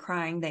go in, and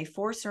crying, they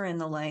force her in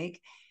the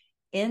lake.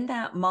 In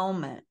that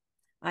moment,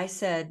 I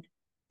said,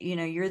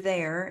 you're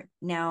there.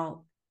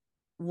 Now,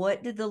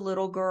 what did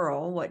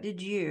what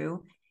did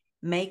you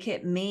make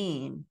it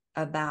mean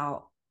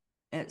about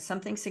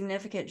something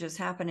significant just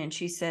happened? And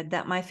she said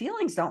that my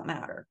feelings don't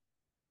matter.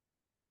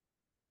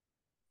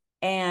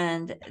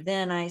 And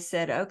then I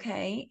said,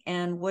 okay,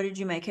 and what did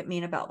you make it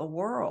mean about the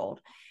world?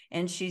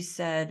 And she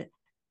said,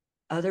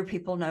 other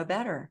people know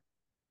better.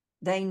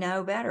 They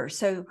know better.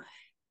 So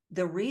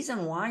the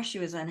reason why she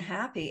was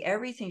unhappy,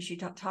 everything she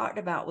talked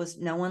about was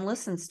no one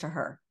listens to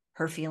her.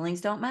 Her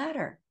feelings don't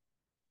matter.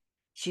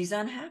 She's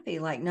unhappy.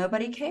 Like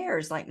nobody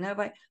cares. Like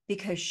nobody,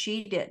 because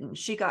she didn't.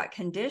 She got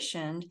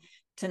conditioned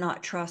to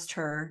not trust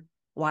her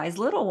wise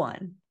little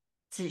one.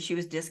 So she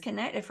was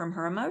disconnected from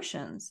her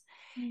emotions.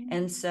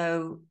 And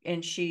so,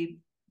 and she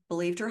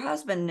believed her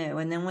husband knew.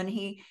 And then when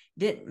he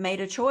made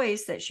a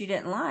choice that she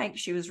didn't like,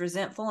 she was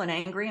resentful and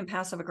angry and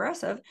passive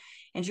aggressive.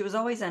 And she was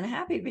always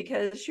unhappy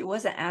because she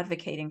wasn't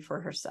advocating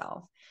for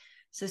herself.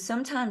 So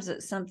sometimes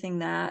it's something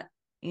that,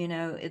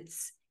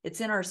 it's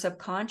in our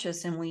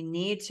subconscious, and we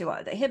need to,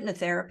 the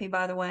hypnotherapy,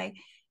 by the way,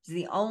 is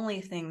the only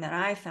thing that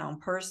I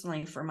found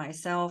personally for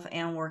myself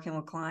and working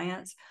with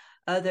clients,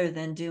 other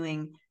than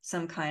doing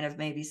some kind of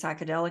maybe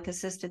psychedelic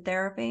assisted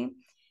therapy,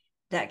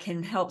 that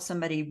can help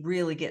somebody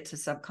really get to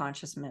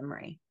subconscious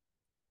memory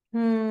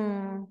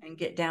Hmm. and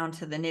get down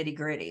to the nitty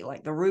gritty,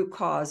 like the root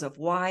cause of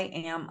why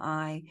am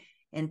I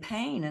in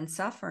pain and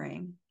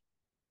suffering.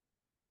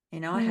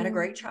 I had a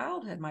great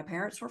childhood. My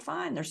parents were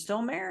fine. They're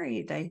still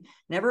married. They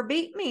never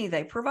beat me.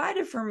 They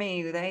provided for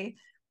me.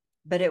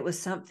 But it was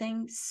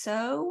something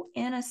so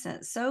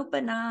innocent, so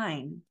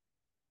benign.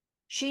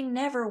 She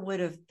never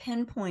would have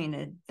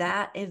pinpointed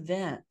that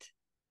event.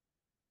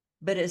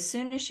 But as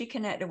soon as she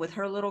connected with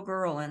her little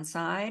girl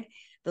inside,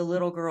 the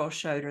little girl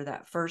showed her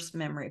that first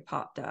memory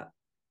popped up.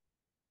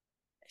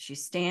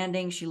 She's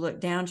standing, she looked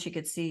down, she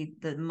could see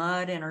the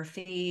mud in her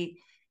feet.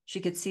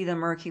 She could see the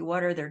murky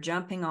water. They're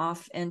jumping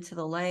off into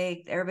the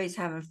lake. Everybody's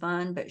having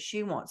fun, but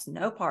she wants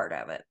no part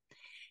of it.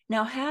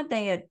 Now, had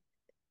they had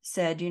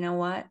said, you know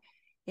what,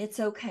 it's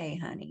okay,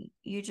 honey,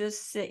 you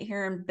just sit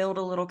here and build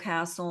a little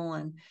castle,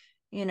 and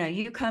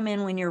you come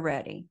in when you're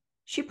ready,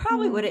 she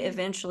probably would have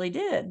eventually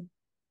did.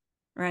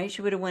 Right?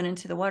 She would have went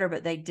into the water,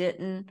 but they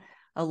didn't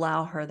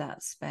allow her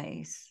that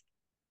space.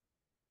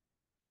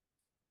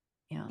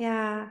 Yeah.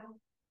 Yeah.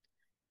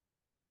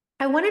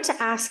 I wanted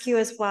to ask you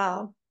as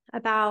well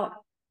about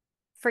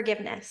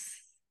forgiveness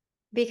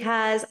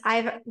because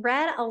I've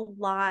read a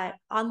lot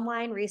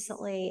online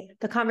recently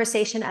the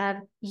conversation of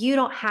you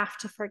don't have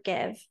to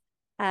forgive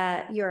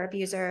your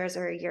abusers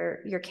or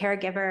your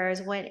caregivers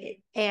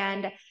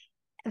and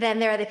then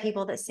there are the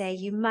people that say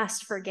you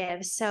must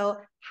forgive. So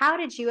how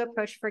did you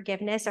approach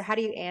forgiveness, or how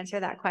do you answer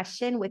that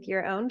question with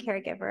your own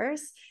caregivers?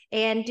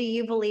 And do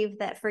you believe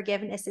that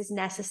forgiveness is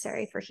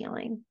necessary for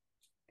healing?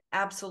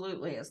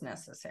 Absolutely is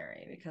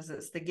necessary, because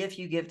it's the gift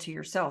you give to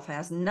yourself. It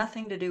has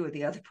nothing to do with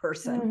the other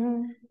person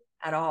Mm-hmm.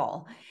 at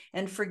all.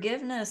 And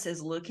forgiveness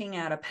is looking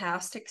at a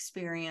past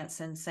experience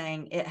and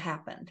saying it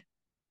happened.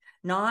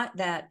 Not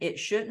that it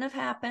shouldn't have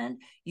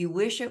happened. You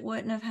wish it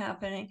wouldn't have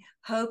happened,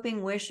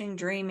 hoping, wishing,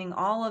 dreaming,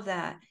 all of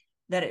that,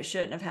 that it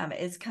shouldn't have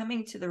happened. It's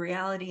coming to the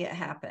reality it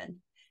happened.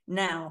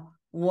 Now,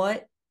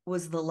 what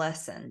was the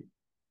lesson?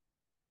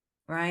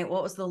 Right?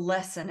 What was the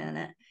lesson in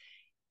it?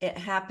 it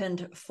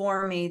happened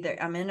for me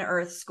that I'm in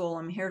earth school.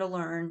 I'm here to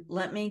learn.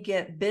 Let me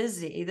get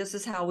busy. This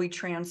is how we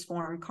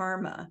transform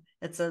karma.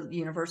 It's a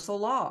universal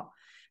law.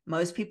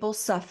 Most people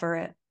suffer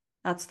it.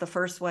 That's the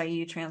first way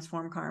you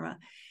transform karma.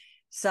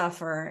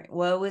 Suffer.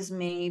 Woe is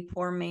me,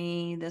 poor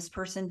me. This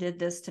person did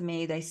this to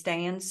me. They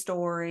stay in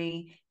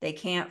story. They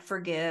can't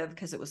forgive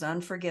because it was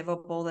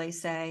unforgivable, they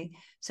say.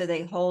 So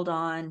they hold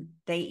on.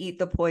 They eat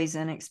the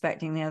poison,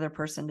 expecting the other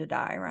person to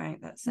die,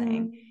 right? That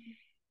saying.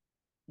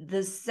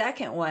 The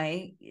second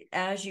way,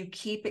 as you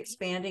keep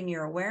expanding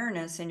your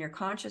awareness and your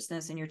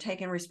consciousness and you're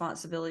taking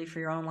responsibility for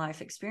your own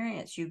life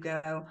experience, you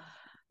go,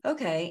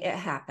 okay, it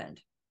happened.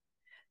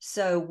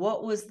 So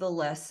what was the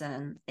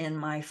lesson in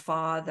my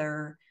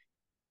father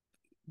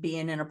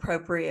being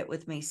inappropriate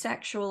with me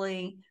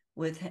sexually,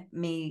 with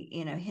me,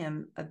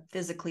 him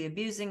physically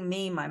abusing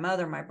me, my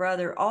mother, my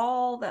brother,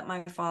 all that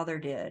my father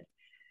did?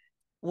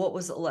 What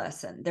was the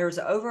lesson? There's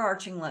an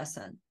overarching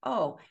lesson.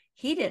 Oh,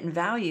 he didn't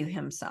value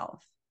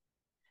himself.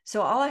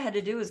 So all I had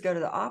to do was go to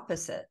the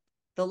opposite.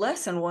 The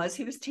lesson was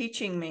he was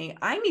teaching me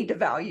I need to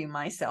value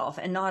myself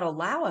and not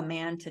allow a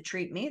man to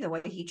treat me the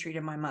way he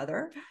treated my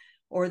mother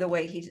or the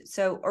way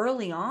so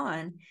early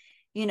on,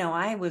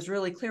 I was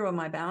really clear with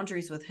my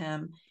boundaries with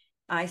him.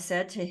 I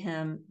said to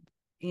him,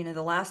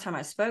 the last time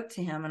I spoke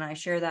to him, and I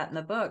share that in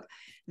the book,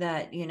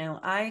 that,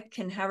 I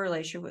can have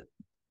a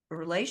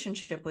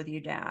relationship with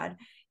you, Dad,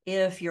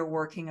 if you're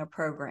working a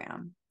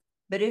program.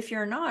 But if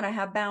you're not, I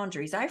have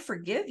boundaries. I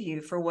forgive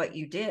you for what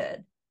you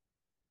did,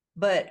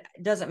 but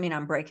it doesn't mean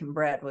I'm breaking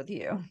bread with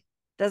you.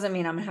 Doesn't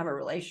mean I'm gonna have a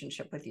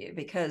relationship with you,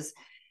 because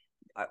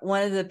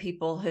one of the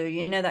people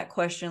who, that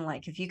question,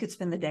 like, if you could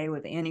spend the day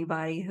with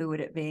anybody, who would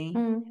it be?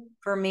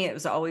 For me, it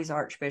was always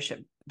Archbishop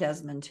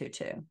Desmond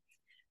Tutu.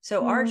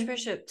 So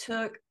Archbishop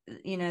took,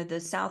 the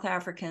South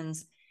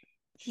Africans,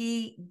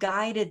 he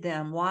guided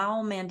them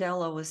while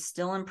Mandela was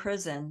still in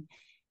prison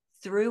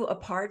through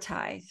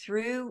apartheid,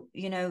 through,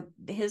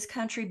 his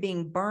country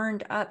being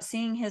burned up,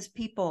 seeing his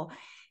people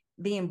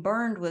being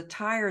burned with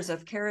tires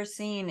of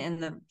kerosene in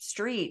the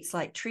streets,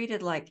 like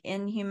treated like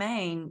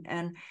inhumane.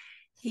 And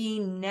he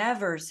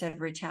never said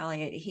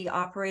retaliate. He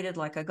operated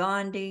like a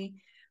Gandhi,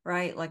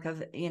 right? Like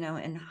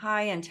in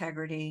high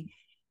integrity.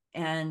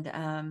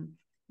 And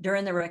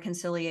during the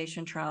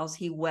reconciliation trials,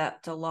 he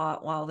wept a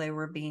lot while they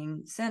were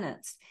being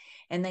sentenced.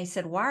 And they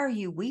said, why are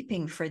you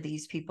weeping for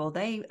these people?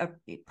 They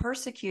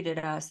persecuted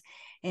us.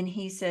 And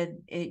he said,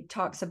 it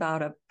talks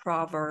about a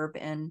proverb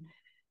in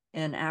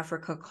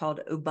Africa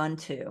called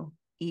Ubuntu,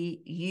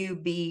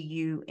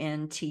 Ubuntu.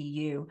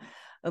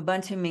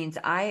 Ubuntu means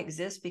I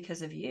exist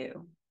because of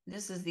you.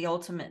 This is the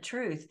ultimate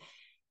truth.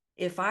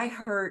 If I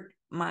hurt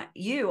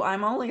you,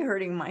 I'm only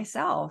hurting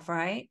myself,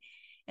 right?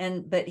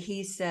 But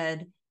he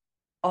said,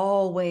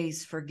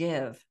 always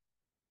forgive,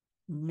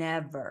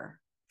 never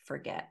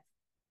forget.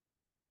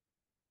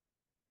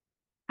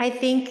 I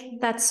think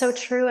that's so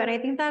true. And I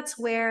think that's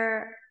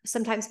where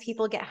sometimes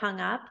people get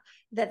hung up,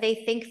 that they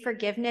think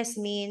forgiveness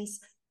means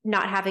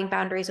not having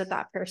boundaries with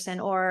that person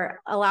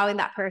or allowing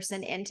that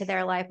person into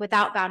their life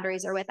without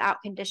boundaries or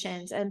without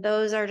conditions. And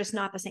those are just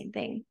not the same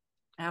thing.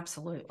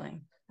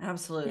 Absolutely.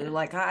 Absolutely. Yeah.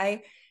 Like,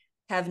 I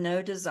have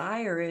no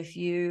desire if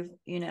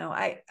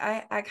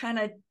I kind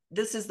of,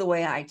 this is the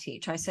way I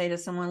teach. I say to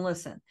someone,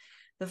 listen,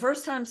 the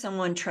first time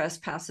someone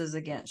trespasses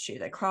against you,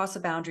 they cross a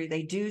boundary,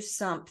 they do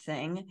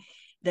something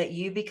that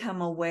you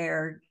become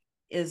aware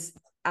is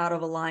out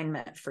of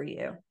alignment for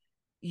you,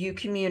 you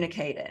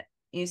communicate it.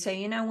 You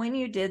say, when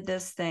you did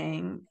this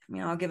thing,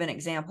 I'll give an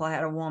example. I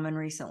had a woman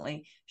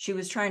recently. She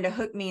was trying to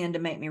hook me in to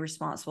make me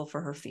responsible for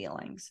her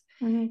feelings.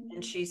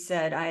 And she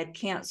said, I had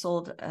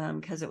canceled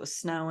because it was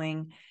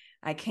snowing.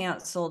 I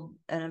canceled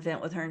an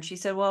event with her. And she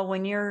said, well,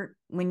 when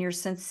you're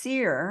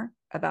sincere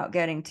about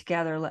getting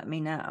together, let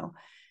me know.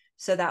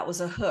 So that was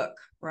a hook,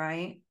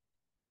 right?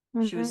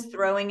 She was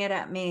throwing it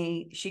at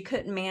me. She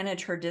couldn't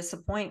manage her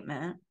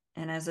disappointment.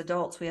 And as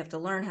adults, we have to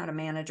learn how to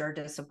manage our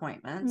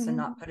disappointments and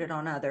not put it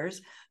on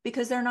others,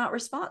 because they're not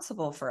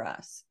responsible for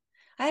us.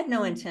 I had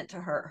no intent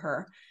to hurt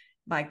her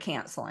by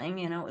canceling.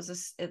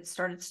 It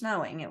started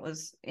snowing. It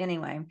was,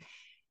 anyway.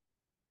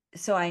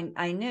 So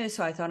I knew,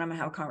 so I thought, I'm gonna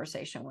have a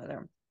conversation with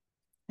her.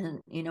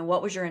 And,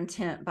 what was your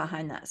intent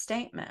behind that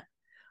statement?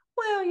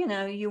 Well,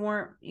 you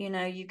weren't,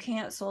 you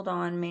canceled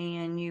on me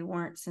and you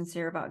weren't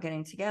sincere about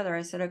getting together.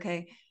 I said,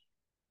 okay,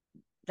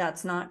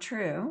 that's not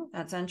true.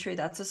 That's untrue.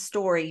 That's a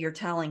story you're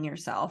telling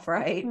yourself,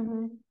 right?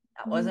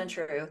 That wasn't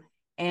true.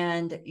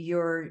 And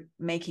you're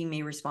making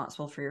me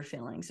responsible for your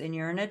feelings. And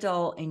you're an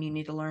adult and you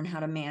need to learn how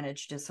to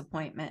manage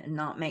disappointment and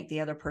not make the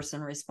other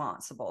person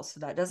responsible.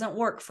 So that doesn't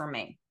work for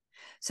me.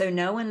 So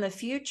know in the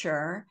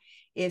future,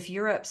 if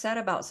you're upset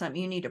about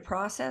something, you need to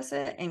process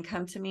it and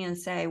come to me and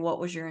say, what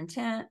was your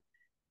intent?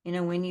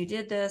 When you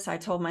did this, I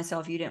told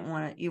myself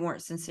you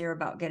weren't sincere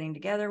about getting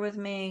together with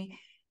me.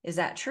 Is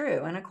that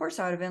true? And of course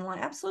I would have been like,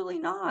 absolutely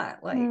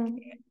not. Like,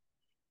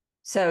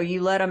 so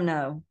you let them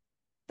know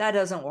that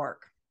doesn't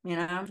work.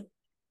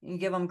 You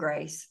give them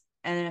grace.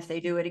 And if they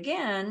do it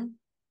again,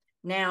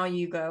 now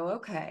you go,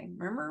 okay,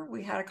 remember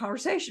we had a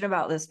conversation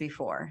about this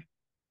before.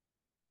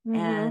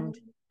 And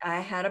Mm-hmm. I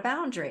had a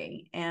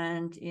boundary.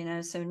 And,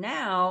 so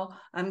now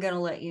I'm going to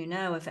let you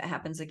know if it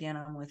happens again,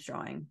 I'm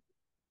withdrawing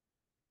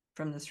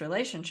from this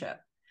relationship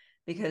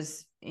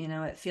because,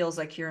 it feels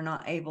like you're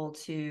not able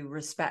to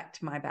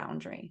respect my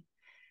boundary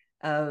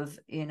of,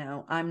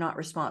 I'm not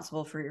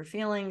responsible for your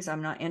feelings.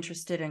 I'm not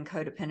interested in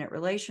codependent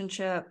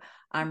relationship.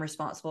 I'm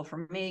responsible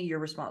for me. You're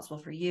responsible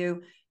for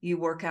you. You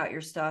work out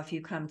your stuff.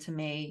 You come to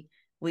me.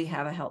 We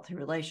have a healthy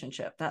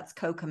relationship. That's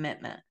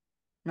co-commitment,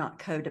 not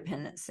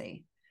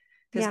codependency.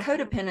 Because Yeah.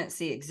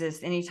 codependency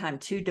exists anytime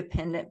two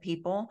dependent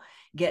people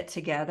get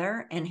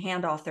together and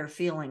hand off their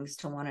feelings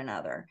to one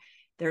another.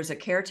 There's a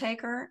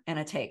caretaker and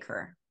a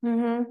taker,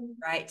 Mm-hmm.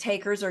 right?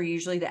 Takers are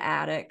usually the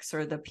addicts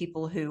or the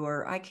people who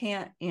are, I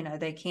can't,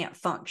 they can't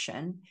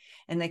function.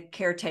 And the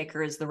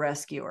caretaker is the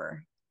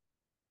rescuer,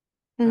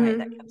 right?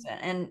 That Mm-hmm. comes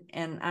in.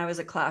 And I was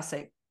a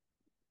classic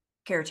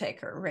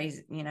caretaker,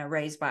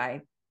 raised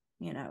by,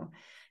 you know,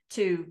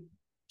 two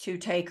two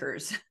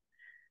takers.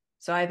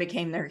 So I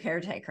became their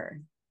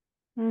caretaker.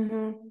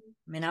 Mm-hmm.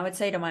 I mean, I would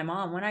say to my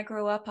mom, when I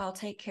grow up, I'll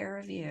take care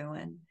of you.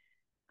 And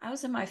I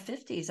was in my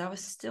 50s. I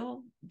was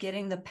still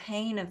getting the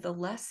pain of the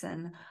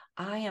lesson.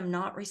 I am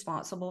not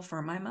responsible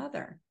for my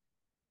mother.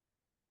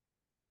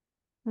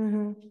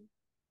 Mm-hmm.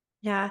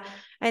 Yeah,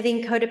 I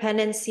think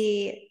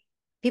codependency,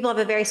 people have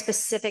a very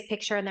specific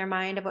picture in their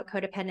mind of what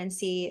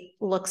codependency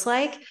looks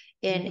like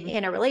Mm-hmm.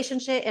 in a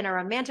relationship, in a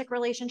romantic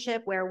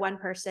relationship where one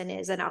person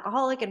is an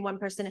alcoholic and one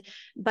person,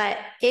 but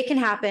it can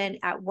happen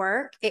at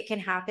work, it can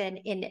happen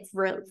in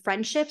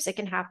friendships, it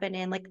can happen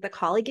in like the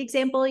colleague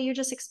example you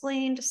just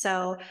explained.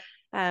 So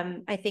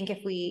I think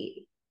if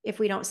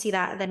we don't see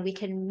that, then we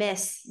can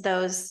miss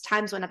those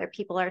times when other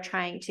people are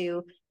trying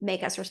to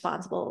make us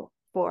responsible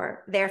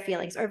for their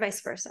feelings or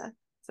vice versa.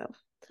 So,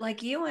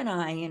 Like you and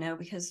I,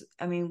 because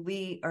I mean,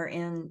 we are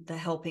in the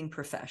helping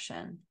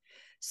profession.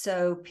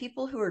 So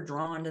people who are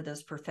drawn to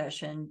this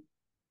profession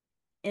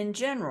in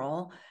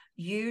general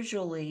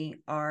usually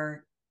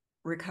are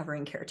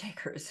recovering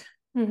caretakers,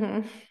 mm-hmm,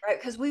 right?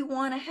 Because we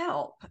want to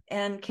help,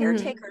 and mm-hmm.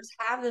 caretakers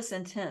have this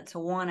intent to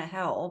want to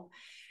help.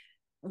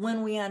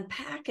 When we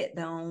unpack it,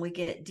 though, and we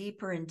get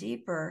deeper and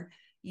deeper,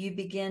 you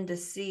begin to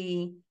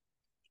see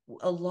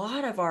a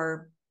lot of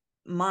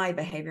my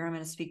behavior, I'm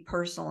going to speak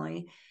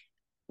personally,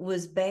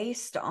 was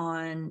based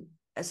on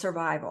a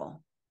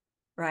survival,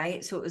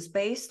 right? So it was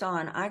based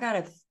on I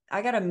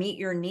gotta meet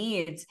your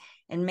needs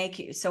and make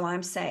you so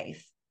I'm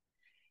safe.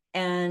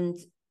 And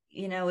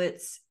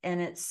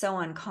it's so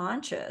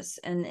unconscious.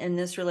 And in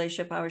this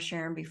relationship I was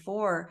sharing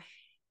before,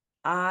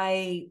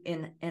 I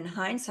in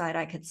hindsight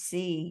I could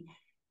see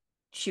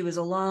she was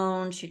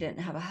alone, she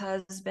didn't have a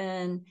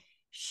husband,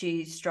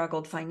 she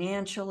struggled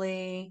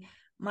financially.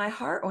 My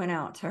heart went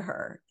out to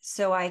her.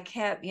 So I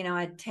kept,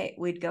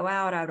 we'd go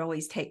out, I'd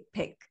always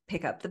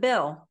pick up the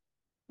bill.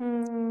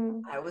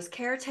 Mm, I was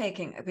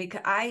caretaking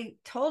because I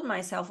told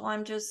myself, well,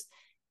 I'm just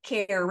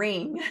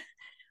caring.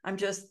 I'm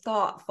just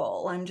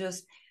thoughtful.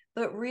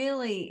 But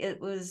really it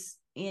was,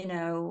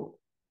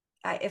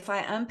 if I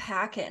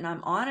unpack it and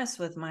I'm honest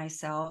with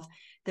myself,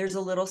 there's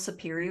a little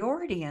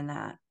superiority in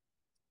that.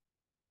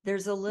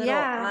 There's a little,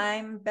 yeah,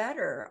 I'm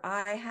better.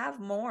 I have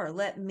more.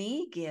 Let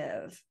me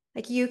give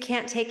like you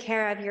can't take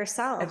care of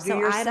yourself, of so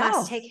I must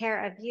yourself. take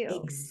care of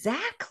you.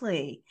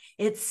 Exactly.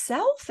 It's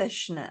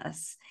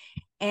selfishness.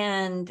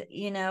 And,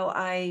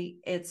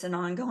 it's an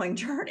ongoing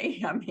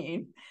journey. I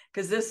mean,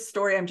 because this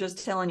story I'm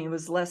just telling you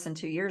was less than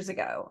 2 years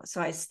ago. So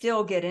I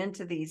still get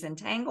into these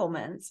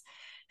entanglements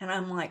and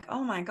I'm like,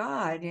 oh my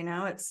God,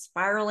 it's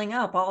spiraling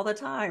up all the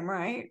time,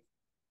 right?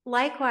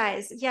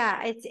 Likewise,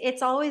 yeah,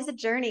 it's always a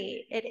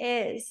journey. It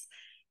is.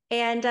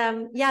 And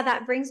yeah,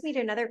 that brings me to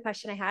another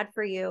question I had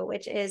for you,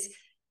 which is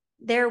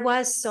there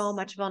was so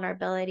much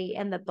vulnerability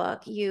in the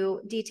book.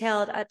 You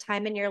detailed a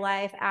time in your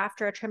life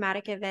after a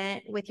traumatic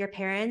event with your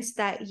parents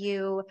that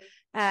you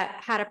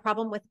had a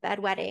problem with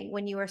bedwetting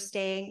when you were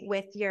staying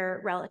with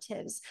your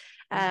relatives.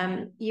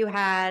 Mm-hmm.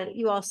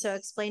 You also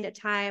explained a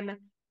time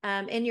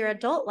in your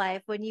adult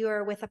life when you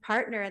were with a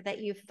partner that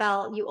you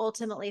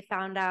ultimately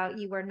found out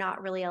you were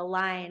not really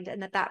aligned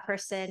and that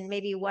person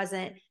maybe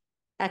wasn't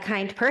a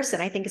kind person,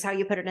 I think is how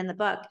you put it in the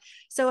book.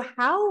 So,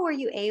 how were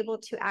you able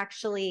to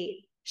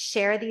actually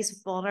share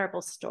these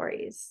vulnerable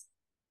stories?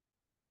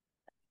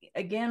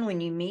 Again, when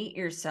you meet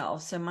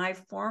yourself, so part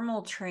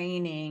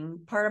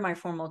of my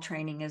formal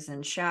training is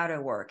in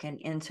shadow work and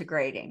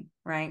integrating,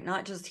 right?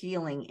 Not just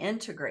healing,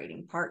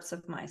 integrating parts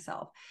of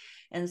myself.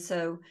 And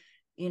so,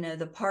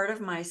 the part of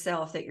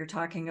myself that you're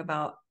talking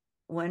about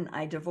when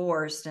I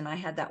divorced and I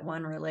had that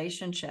one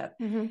relationship,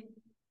 Mm-hmm.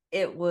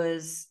 it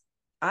was,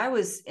 I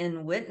was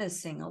in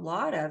witnessing a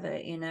lot of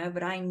it,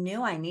 but I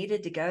knew I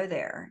needed to go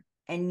there.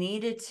 I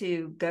needed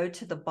to go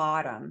to the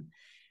bottom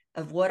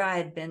of what I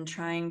had been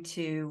trying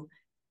to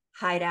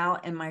hide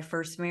out in my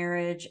first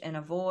marriage and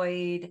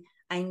avoid.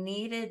 I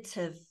needed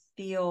to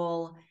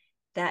feel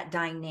that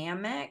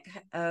dynamic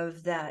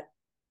of that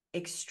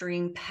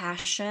extreme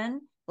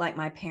passion like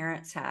my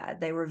parents had.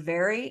 They were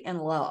very in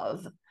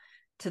love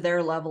to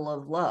their level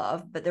of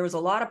love, but there was a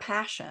lot of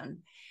passion.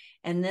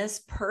 And this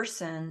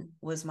person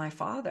was my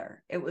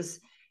father. It was,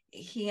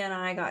 he and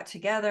I got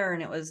together,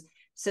 and it was,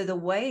 so the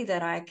way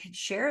that I could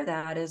share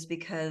that is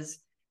because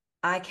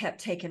I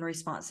kept taking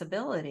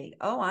responsibility.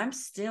 Oh, I'm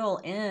still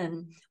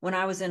in, when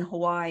I was in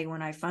Hawaii,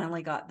 when I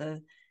finally got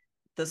the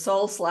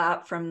soul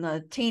slap from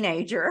the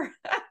teenager,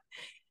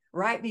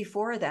 right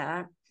before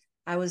that,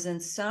 I was in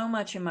so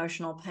much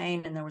emotional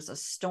pain, and there was a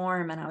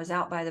storm, and I was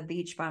out by the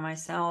beach by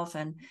myself,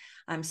 and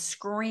I'm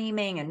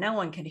screaming, and no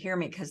one could hear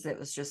me because it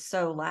was just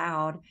so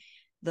loud,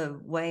 the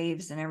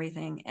waves and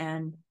everything.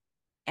 And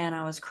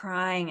I was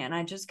crying, and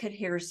I just could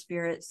hear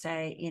spirit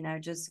say,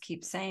 just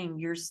keep saying,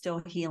 you're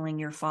still healing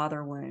your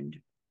father wound.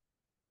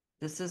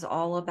 This is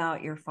all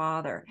about your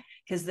father.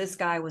 Because this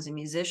guy was a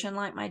musician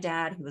like my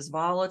dad. He was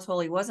volatile.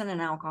 He wasn't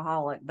an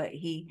alcoholic, but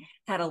he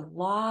had a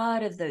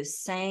lot of those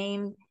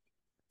same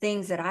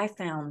things that I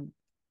found,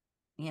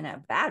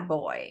 bad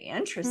boy,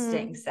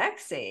 interesting,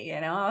 sexy.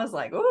 I was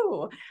like,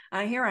 ooh,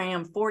 here I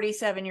am,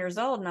 47 years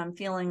old, and I'm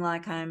feeling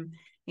like I'm,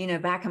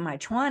 back in my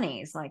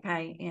 20s. Like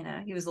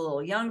he was a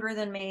little younger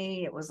than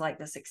me. It was like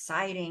this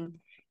exciting,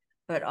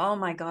 but oh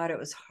my God, it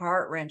was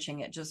heart wrenching.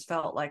 It just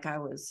felt like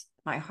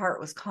my heart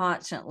was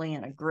constantly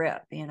in a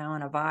grip, in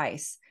a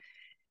vice.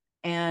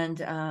 And,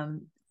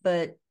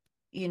 but,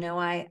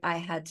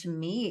 I had to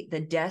meet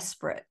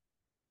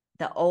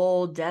the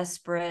old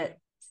desperate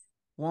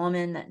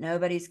woman that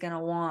nobody's going to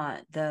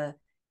want,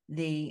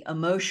 the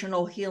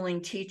emotional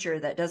healing teacher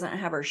that doesn't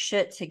have her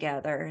shit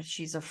together.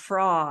 She's a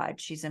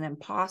fraud. She's an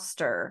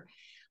imposter.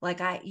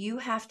 Like you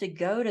have to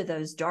go to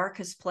those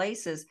darkest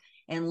places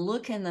and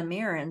look in the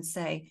mirror and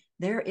say,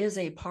 there is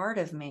a part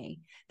of me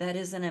that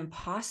is an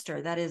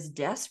imposter, that is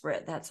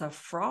desperate, that's a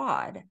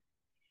fraud.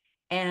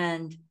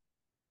 And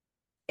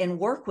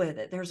work with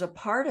it. There's a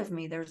part of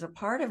me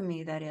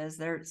that is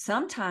there.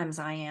 Sometimes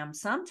I am,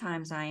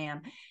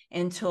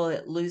 until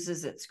it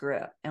loses its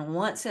grip. And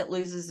once it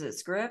loses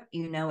its grip,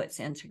 it's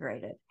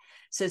integrated.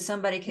 So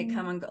somebody could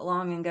come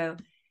along and go,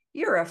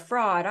 you're a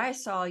fraud. I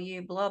saw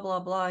you, blah, blah,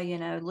 blah,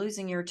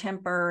 losing your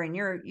temper, and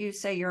you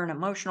say you're an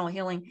emotional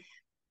healing.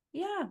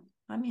 Yeah,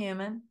 I'm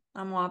human.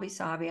 I'm wabi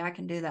sabi. I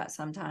can do that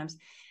sometimes.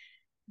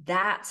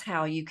 That's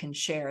how you can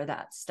share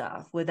that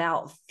stuff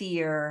without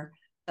fear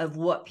of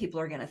what people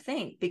are going to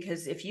think.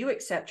 Because if you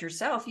accept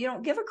yourself, you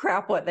don't give a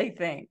crap what they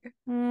think.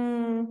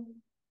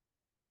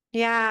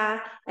 Yeah.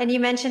 And you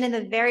mentioned in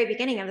the very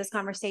beginning of this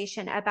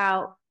conversation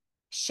about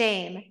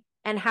shame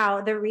and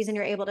how the reason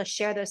you're able to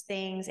share those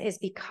things is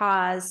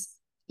because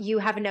you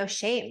have no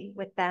shame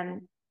with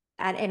them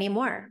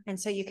anymore. And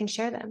so you can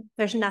share them.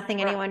 There's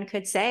nothing anyone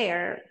could say,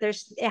 or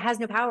it has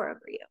no power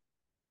over you.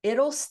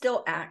 It'll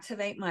still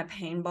activate my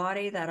pain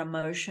body, that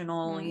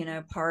emotional,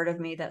 part of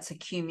me that's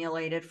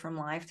accumulated from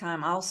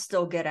lifetime. I'll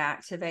still get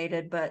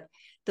activated, but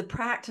the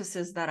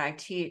practices that I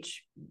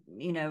teach,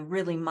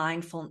 really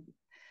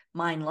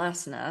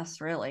mindlessness,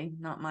 really,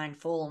 not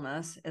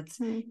mindfulness. It's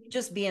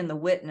just being the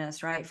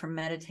witness, right? From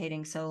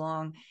meditating so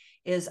long,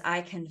 is I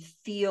can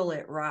feel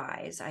it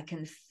rise. I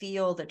can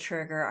feel the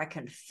trigger. I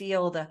can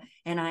feel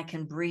and I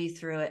can breathe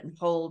through it and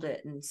hold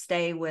it and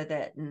stay with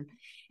it. And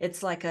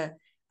it's like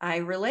I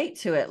relate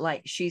to it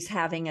like she's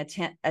having a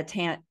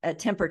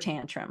temper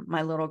tantrum,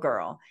 my little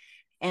girl.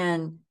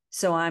 And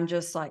so I'm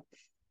just like,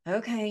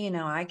 okay,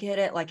 I get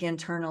it. Like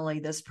internally,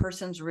 this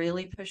person's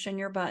really pushing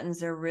your buttons.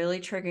 They're really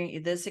triggering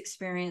you. This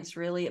experience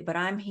really, but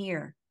I'm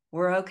here.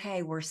 We're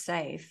okay. We're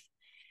safe.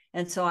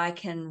 And so I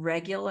can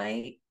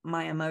regulate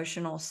my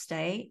emotional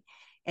state.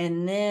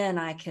 And then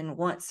I can,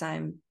 once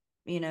I'm,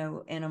 in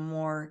a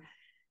more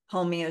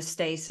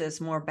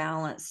homeostasis, more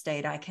balanced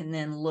state, I can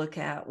then look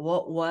at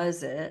what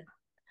was it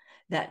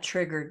that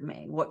triggered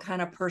me? What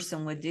kind of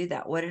person would do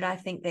that? What did I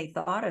think they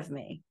thought of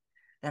me?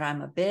 That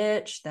I'm a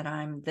bitch, that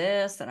I'm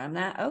this, that I'm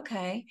that.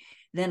 Okay.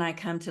 Then I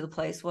come to the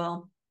place,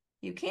 well,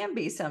 you can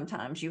be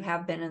sometimes. You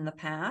have been in the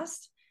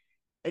past.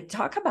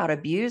 Talk about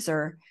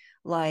abuser.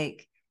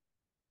 Like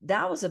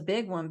that was a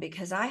big one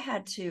because I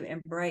had to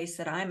embrace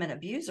that I'm an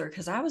abuser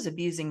because I was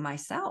abusing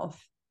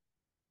myself.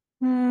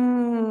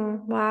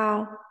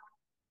 Wow.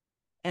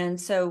 And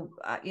so,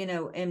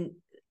 and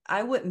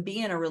I wouldn't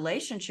be in a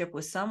relationship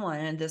with someone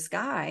and this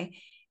guy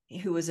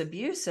who was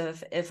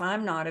abusive if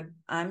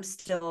I'm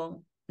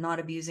still not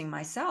abusing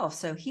myself.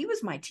 So he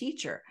was my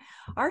teacher.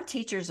 Our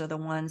teachers are the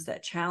ones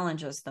that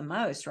challenge us the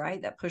most,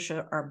 right? That push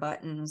our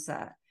buttons.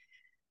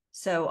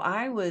 So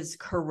I was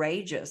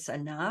courageous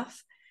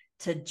enough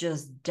to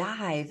just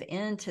dive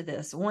into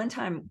this. One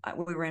time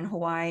we were in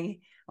Hawaii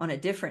on a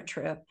different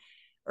trip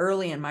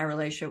early in my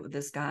relationship with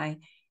this guy,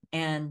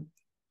 and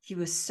he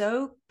was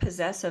so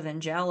possessive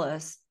and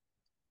jealous.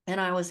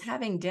 And I was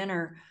having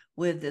dinner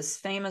with this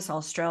famous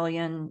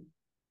Australian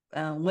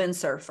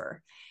windsurfer.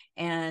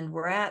 And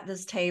we're at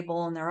this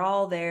table and they're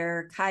all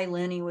there. Kai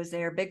Lenny was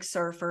there, big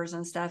surfers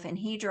and stuff. And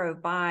he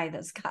drove by,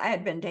 this guy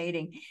I'd been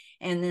dating,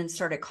 and then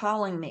started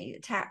calling me.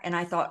 And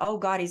I thought, oh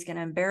God, he's going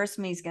to embarrass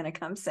me. He's going to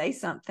come say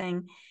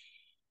something.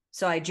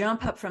 So I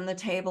jump up from the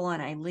table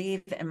and I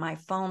leave, and my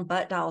phone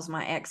butt dials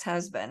my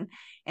ex-husband.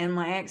 And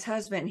my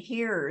ex-husband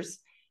hears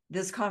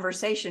this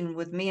conversation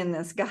with me and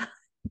this guy.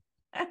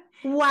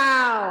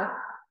 Wow.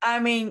 I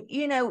mean,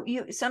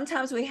 you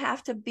sometimes we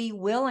have to be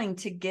willing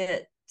to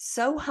get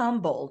so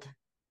humbled,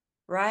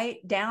 right?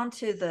 Down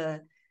to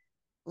the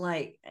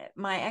like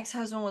my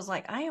ex-husband was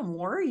like, I am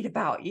worried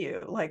about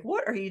you. Like,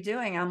 what are you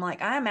doing? I'm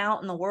like, I'm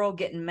out in the world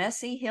getting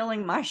messy,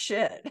 healing my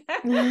shit.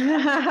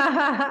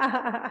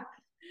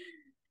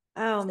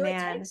 Oh So it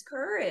man. takes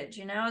courage.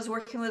 I was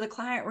working with a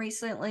client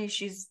recently.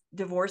 She's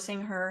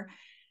divorcing her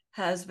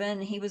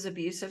husband. He was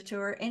abusive to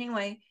her.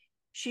 Anyway,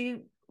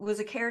 she was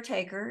a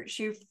caretaker.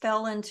 She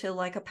fell into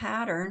like a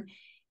pattern,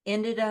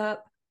 ended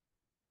up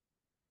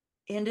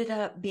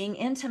being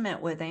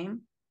intimate with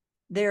him.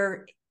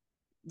 Their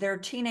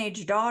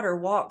teenage daughter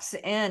walks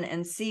in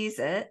and sees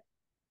it.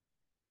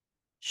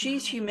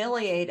 She's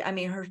humiliated. I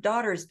mean, her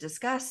daughter's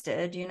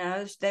disgusted.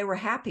 They were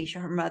happy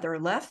her mother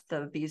left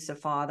the abusive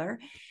father.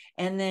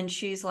 And then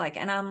she's like,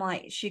 and I'm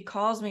like, she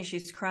calls me,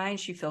 she's crying,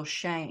 she feels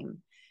shame.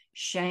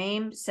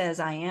 Shame says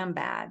I am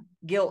bad.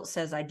 Guilt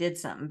says I did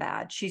something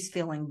bad. She's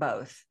feeling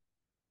both.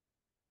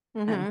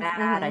 I'm Mm-hmm,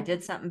 bad. I mm-hmm.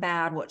 did something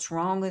bad. What's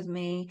wrong with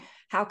me?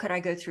 How could I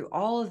go through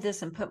all of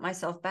this and put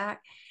myself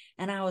back?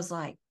 And I was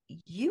like,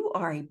 you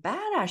are a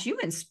badass. You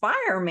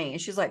inspire me.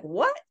 And she's like,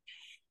 what?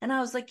 And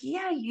I was like,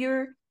 yeah,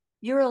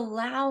 you're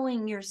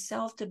allowing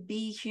yourself to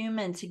be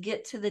human, to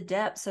get to the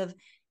depths of,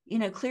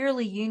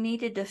 clearly you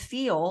needed to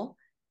feel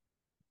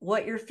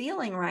what you're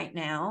feeling right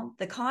now,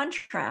 the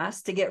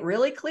contrast to get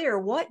really clear.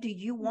 What do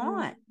you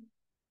want? Mm-hmm.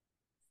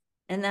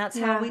 And that's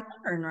how we Yeah.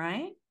 learn,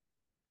 right?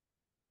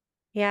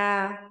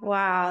 Yeah.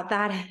 Wow.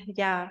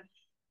 Yeah.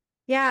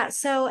 Yeah.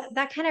 So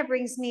that kind of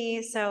brings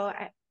me,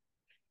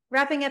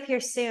 wrapping up here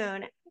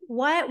soon.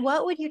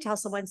 What would you tell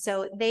someone?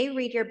 So they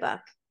read your book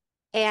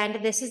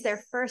and this is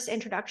their first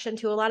introduction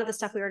to a lot of the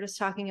stuff we were just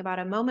talking about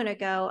a moment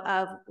ago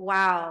of,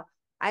 wow,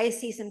 I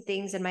see some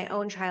things in my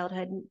own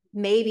childhood.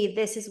 Maybe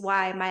this is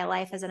why my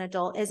life as an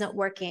adult isn't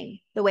working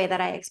the way that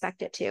I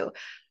expect it to.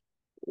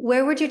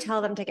 Where would you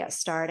tell them to get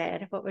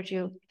started? What would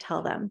you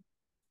tell them?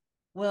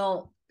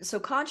 Well,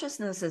 so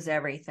consciousness is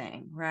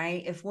everything,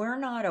 right? If we're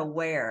not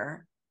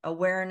aware,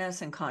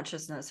 awareness and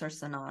consciousness are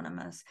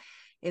synonymous.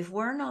 If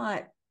we're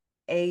not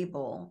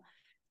able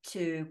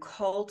to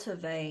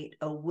cultivate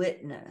a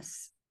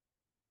witness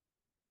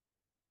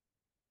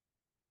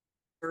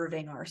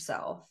serving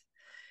ourselves,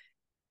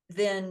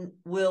 then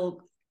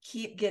we'll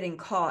keep getting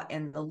caught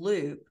in the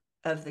loop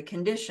of the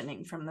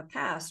conditioning from the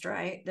past,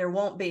 right? There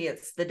won't be,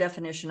 it's the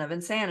definition of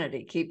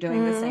insanity, keep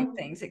doing the same Mm-hmm.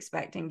 things,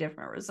 expecting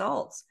different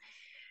results.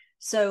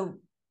 So,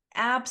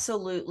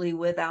 absolutely,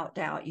 without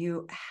doubt,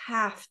 you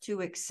have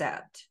to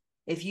accept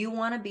if you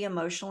want to be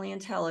emotionally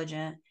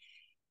intelligent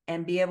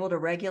and be able to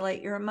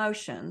regulate your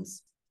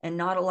emotions and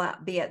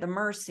not be at the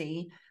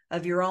mercy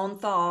of your own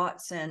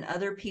thoughts and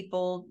other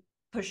people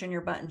pushing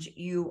your buttons,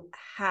 you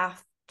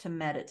have to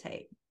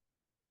meditate.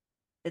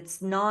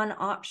 It's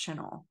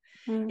non-optional.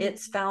 Mm-hmm.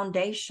 It's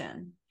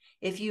foundation.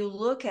 If you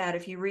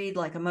read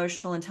like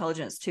Emotional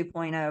Intelligence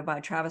 2.0 by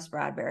Travis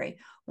Bradberry,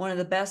 one of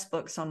the best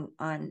books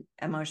on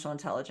emotional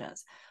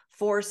intelligence,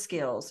 4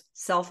 skills: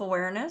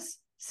 self-awareness,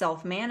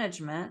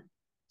 self-management,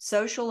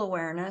 social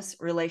awareness,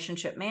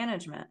 relationship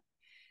management.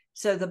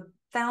 So the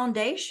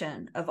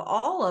foundation of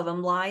all of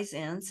them lies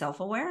in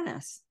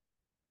self-awareness.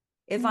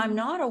 If I'm Mm-hmm.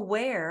 not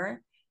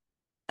aware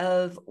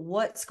of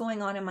what's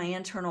going on in my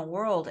internal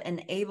world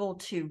and able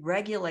to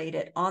regulate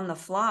it on the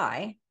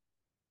fly,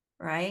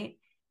 right?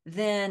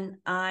 Then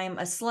I'm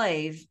a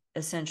slave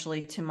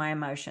essentially to my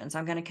emotions.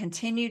 I'm going to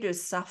continue to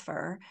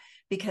suffer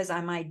because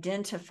I'm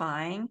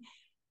identifying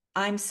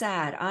I'm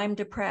sad, I'm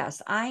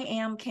depressed.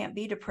 Can't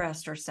be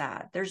depressed or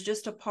sad. There's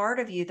just a part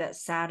of you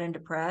that's sad and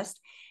depressed.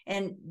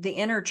 And the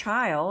inner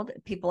child,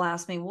 people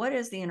ask me, what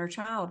is the inner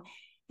child?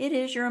 It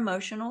is your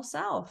emotional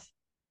self.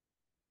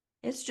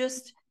 It's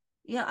just,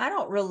 I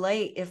don't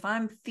relate if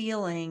I'm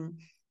feeling,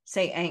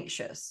 say,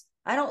 anxious.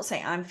 I don't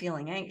say I'm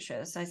feeling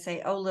anxious. I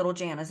say, oh, little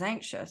Jana's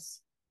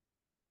anxious.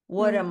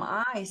 What am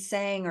Mm-hmm. I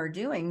saying or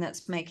doing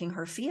that's making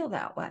her feel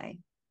that way?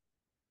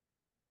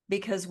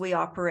 Because we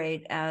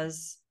operate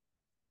as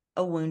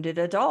a wounded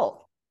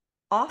adult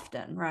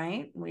often,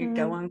 right? We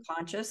go Mm-hmm.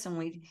 unconscious and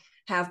we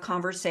have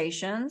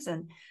conversations.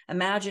 And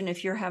imagine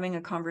if you're having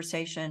a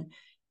conversation,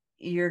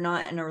 you're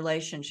not in a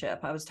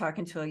relationship. I was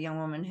talking to a young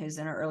woman who's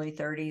in her early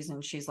 30s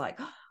and she's like,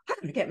 oh, I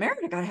gotta get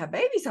married. I gotta have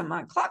babies. And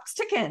my clock's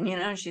ticking,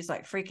 and she's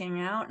like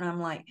freaking out. And I'm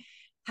like,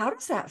 how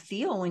does that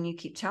feel when you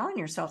keep telling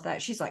yourself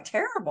that? She's like,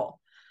 terrible.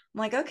 I'm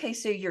like, okay,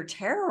 so you're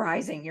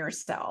terrorizing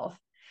yourself.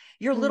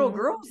 Your little Mm-hmm.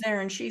 girl's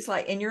there and she's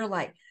like, and you're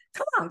like,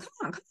 come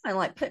on,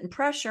 like putting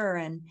pressure,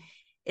 and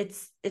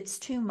it's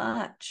too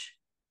much,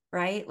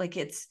 right? Like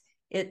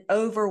it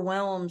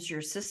overwhelms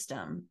your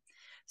system.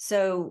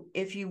 So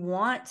if you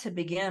want to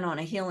begin on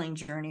a healing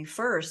journey,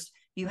 first,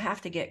 you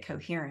have to get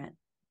coherent,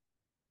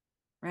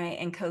 right?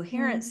 And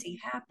coherency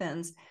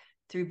happens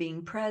through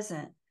being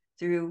present,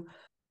 through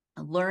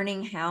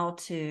learning how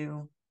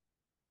to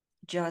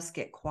just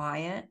get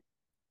quiet,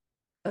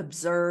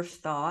 observe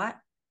thought,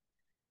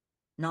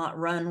 not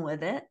run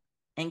with it,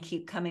 and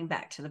keep coming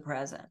back to the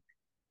present.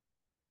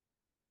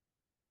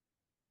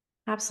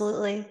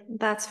 Absolutely.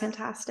 That's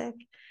fantastic.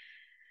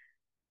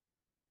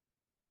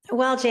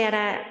 Well,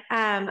 Jana,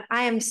 I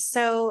am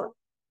so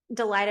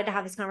delighted to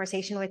have this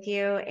conversation with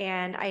you,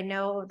 and I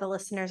know the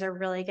listeners are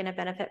really going to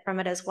benefit from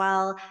it as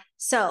well.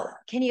 So,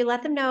 can you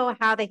let them know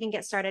how they can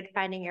get started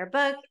finding your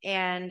book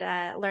and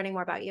learning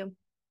more about you?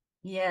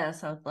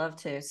 Yes, I would love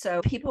to.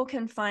 So people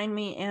can find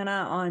me,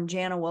 Anna, on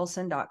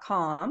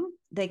janawilson.com.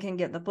 They can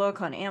get the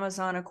book on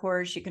Amazon, of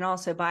course. You can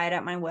also buy it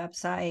at my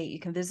website. You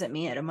can visit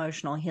me at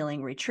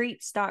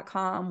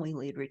emotionalhealingretreats.com. We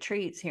lead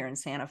retreats here in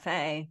Santa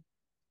Fe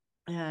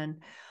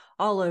and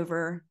all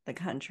over the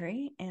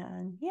country.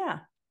 And yeah.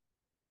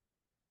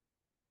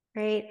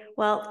 Great.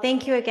 Well,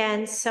 thank you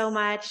again so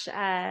much.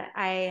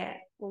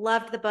 I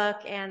loved the book,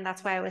 and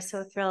that's why I was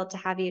so thrilled to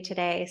have you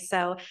today.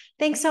 So,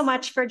 thanks so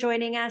much for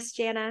joining us,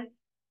 Jana.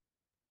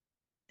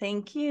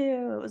 Thank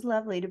you. It was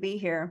lovely to be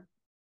here.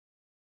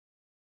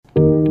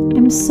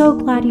 I'm so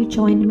glad you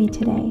joined me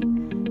today.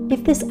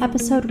 If this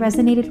episode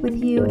resonated with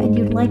you and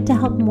you'd like to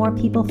help more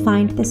people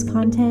find this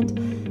content,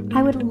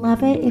 I would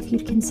love it if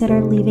you'd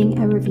consider leaving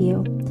a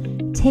review.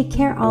 Take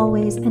care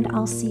always, and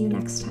I'll see you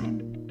next time.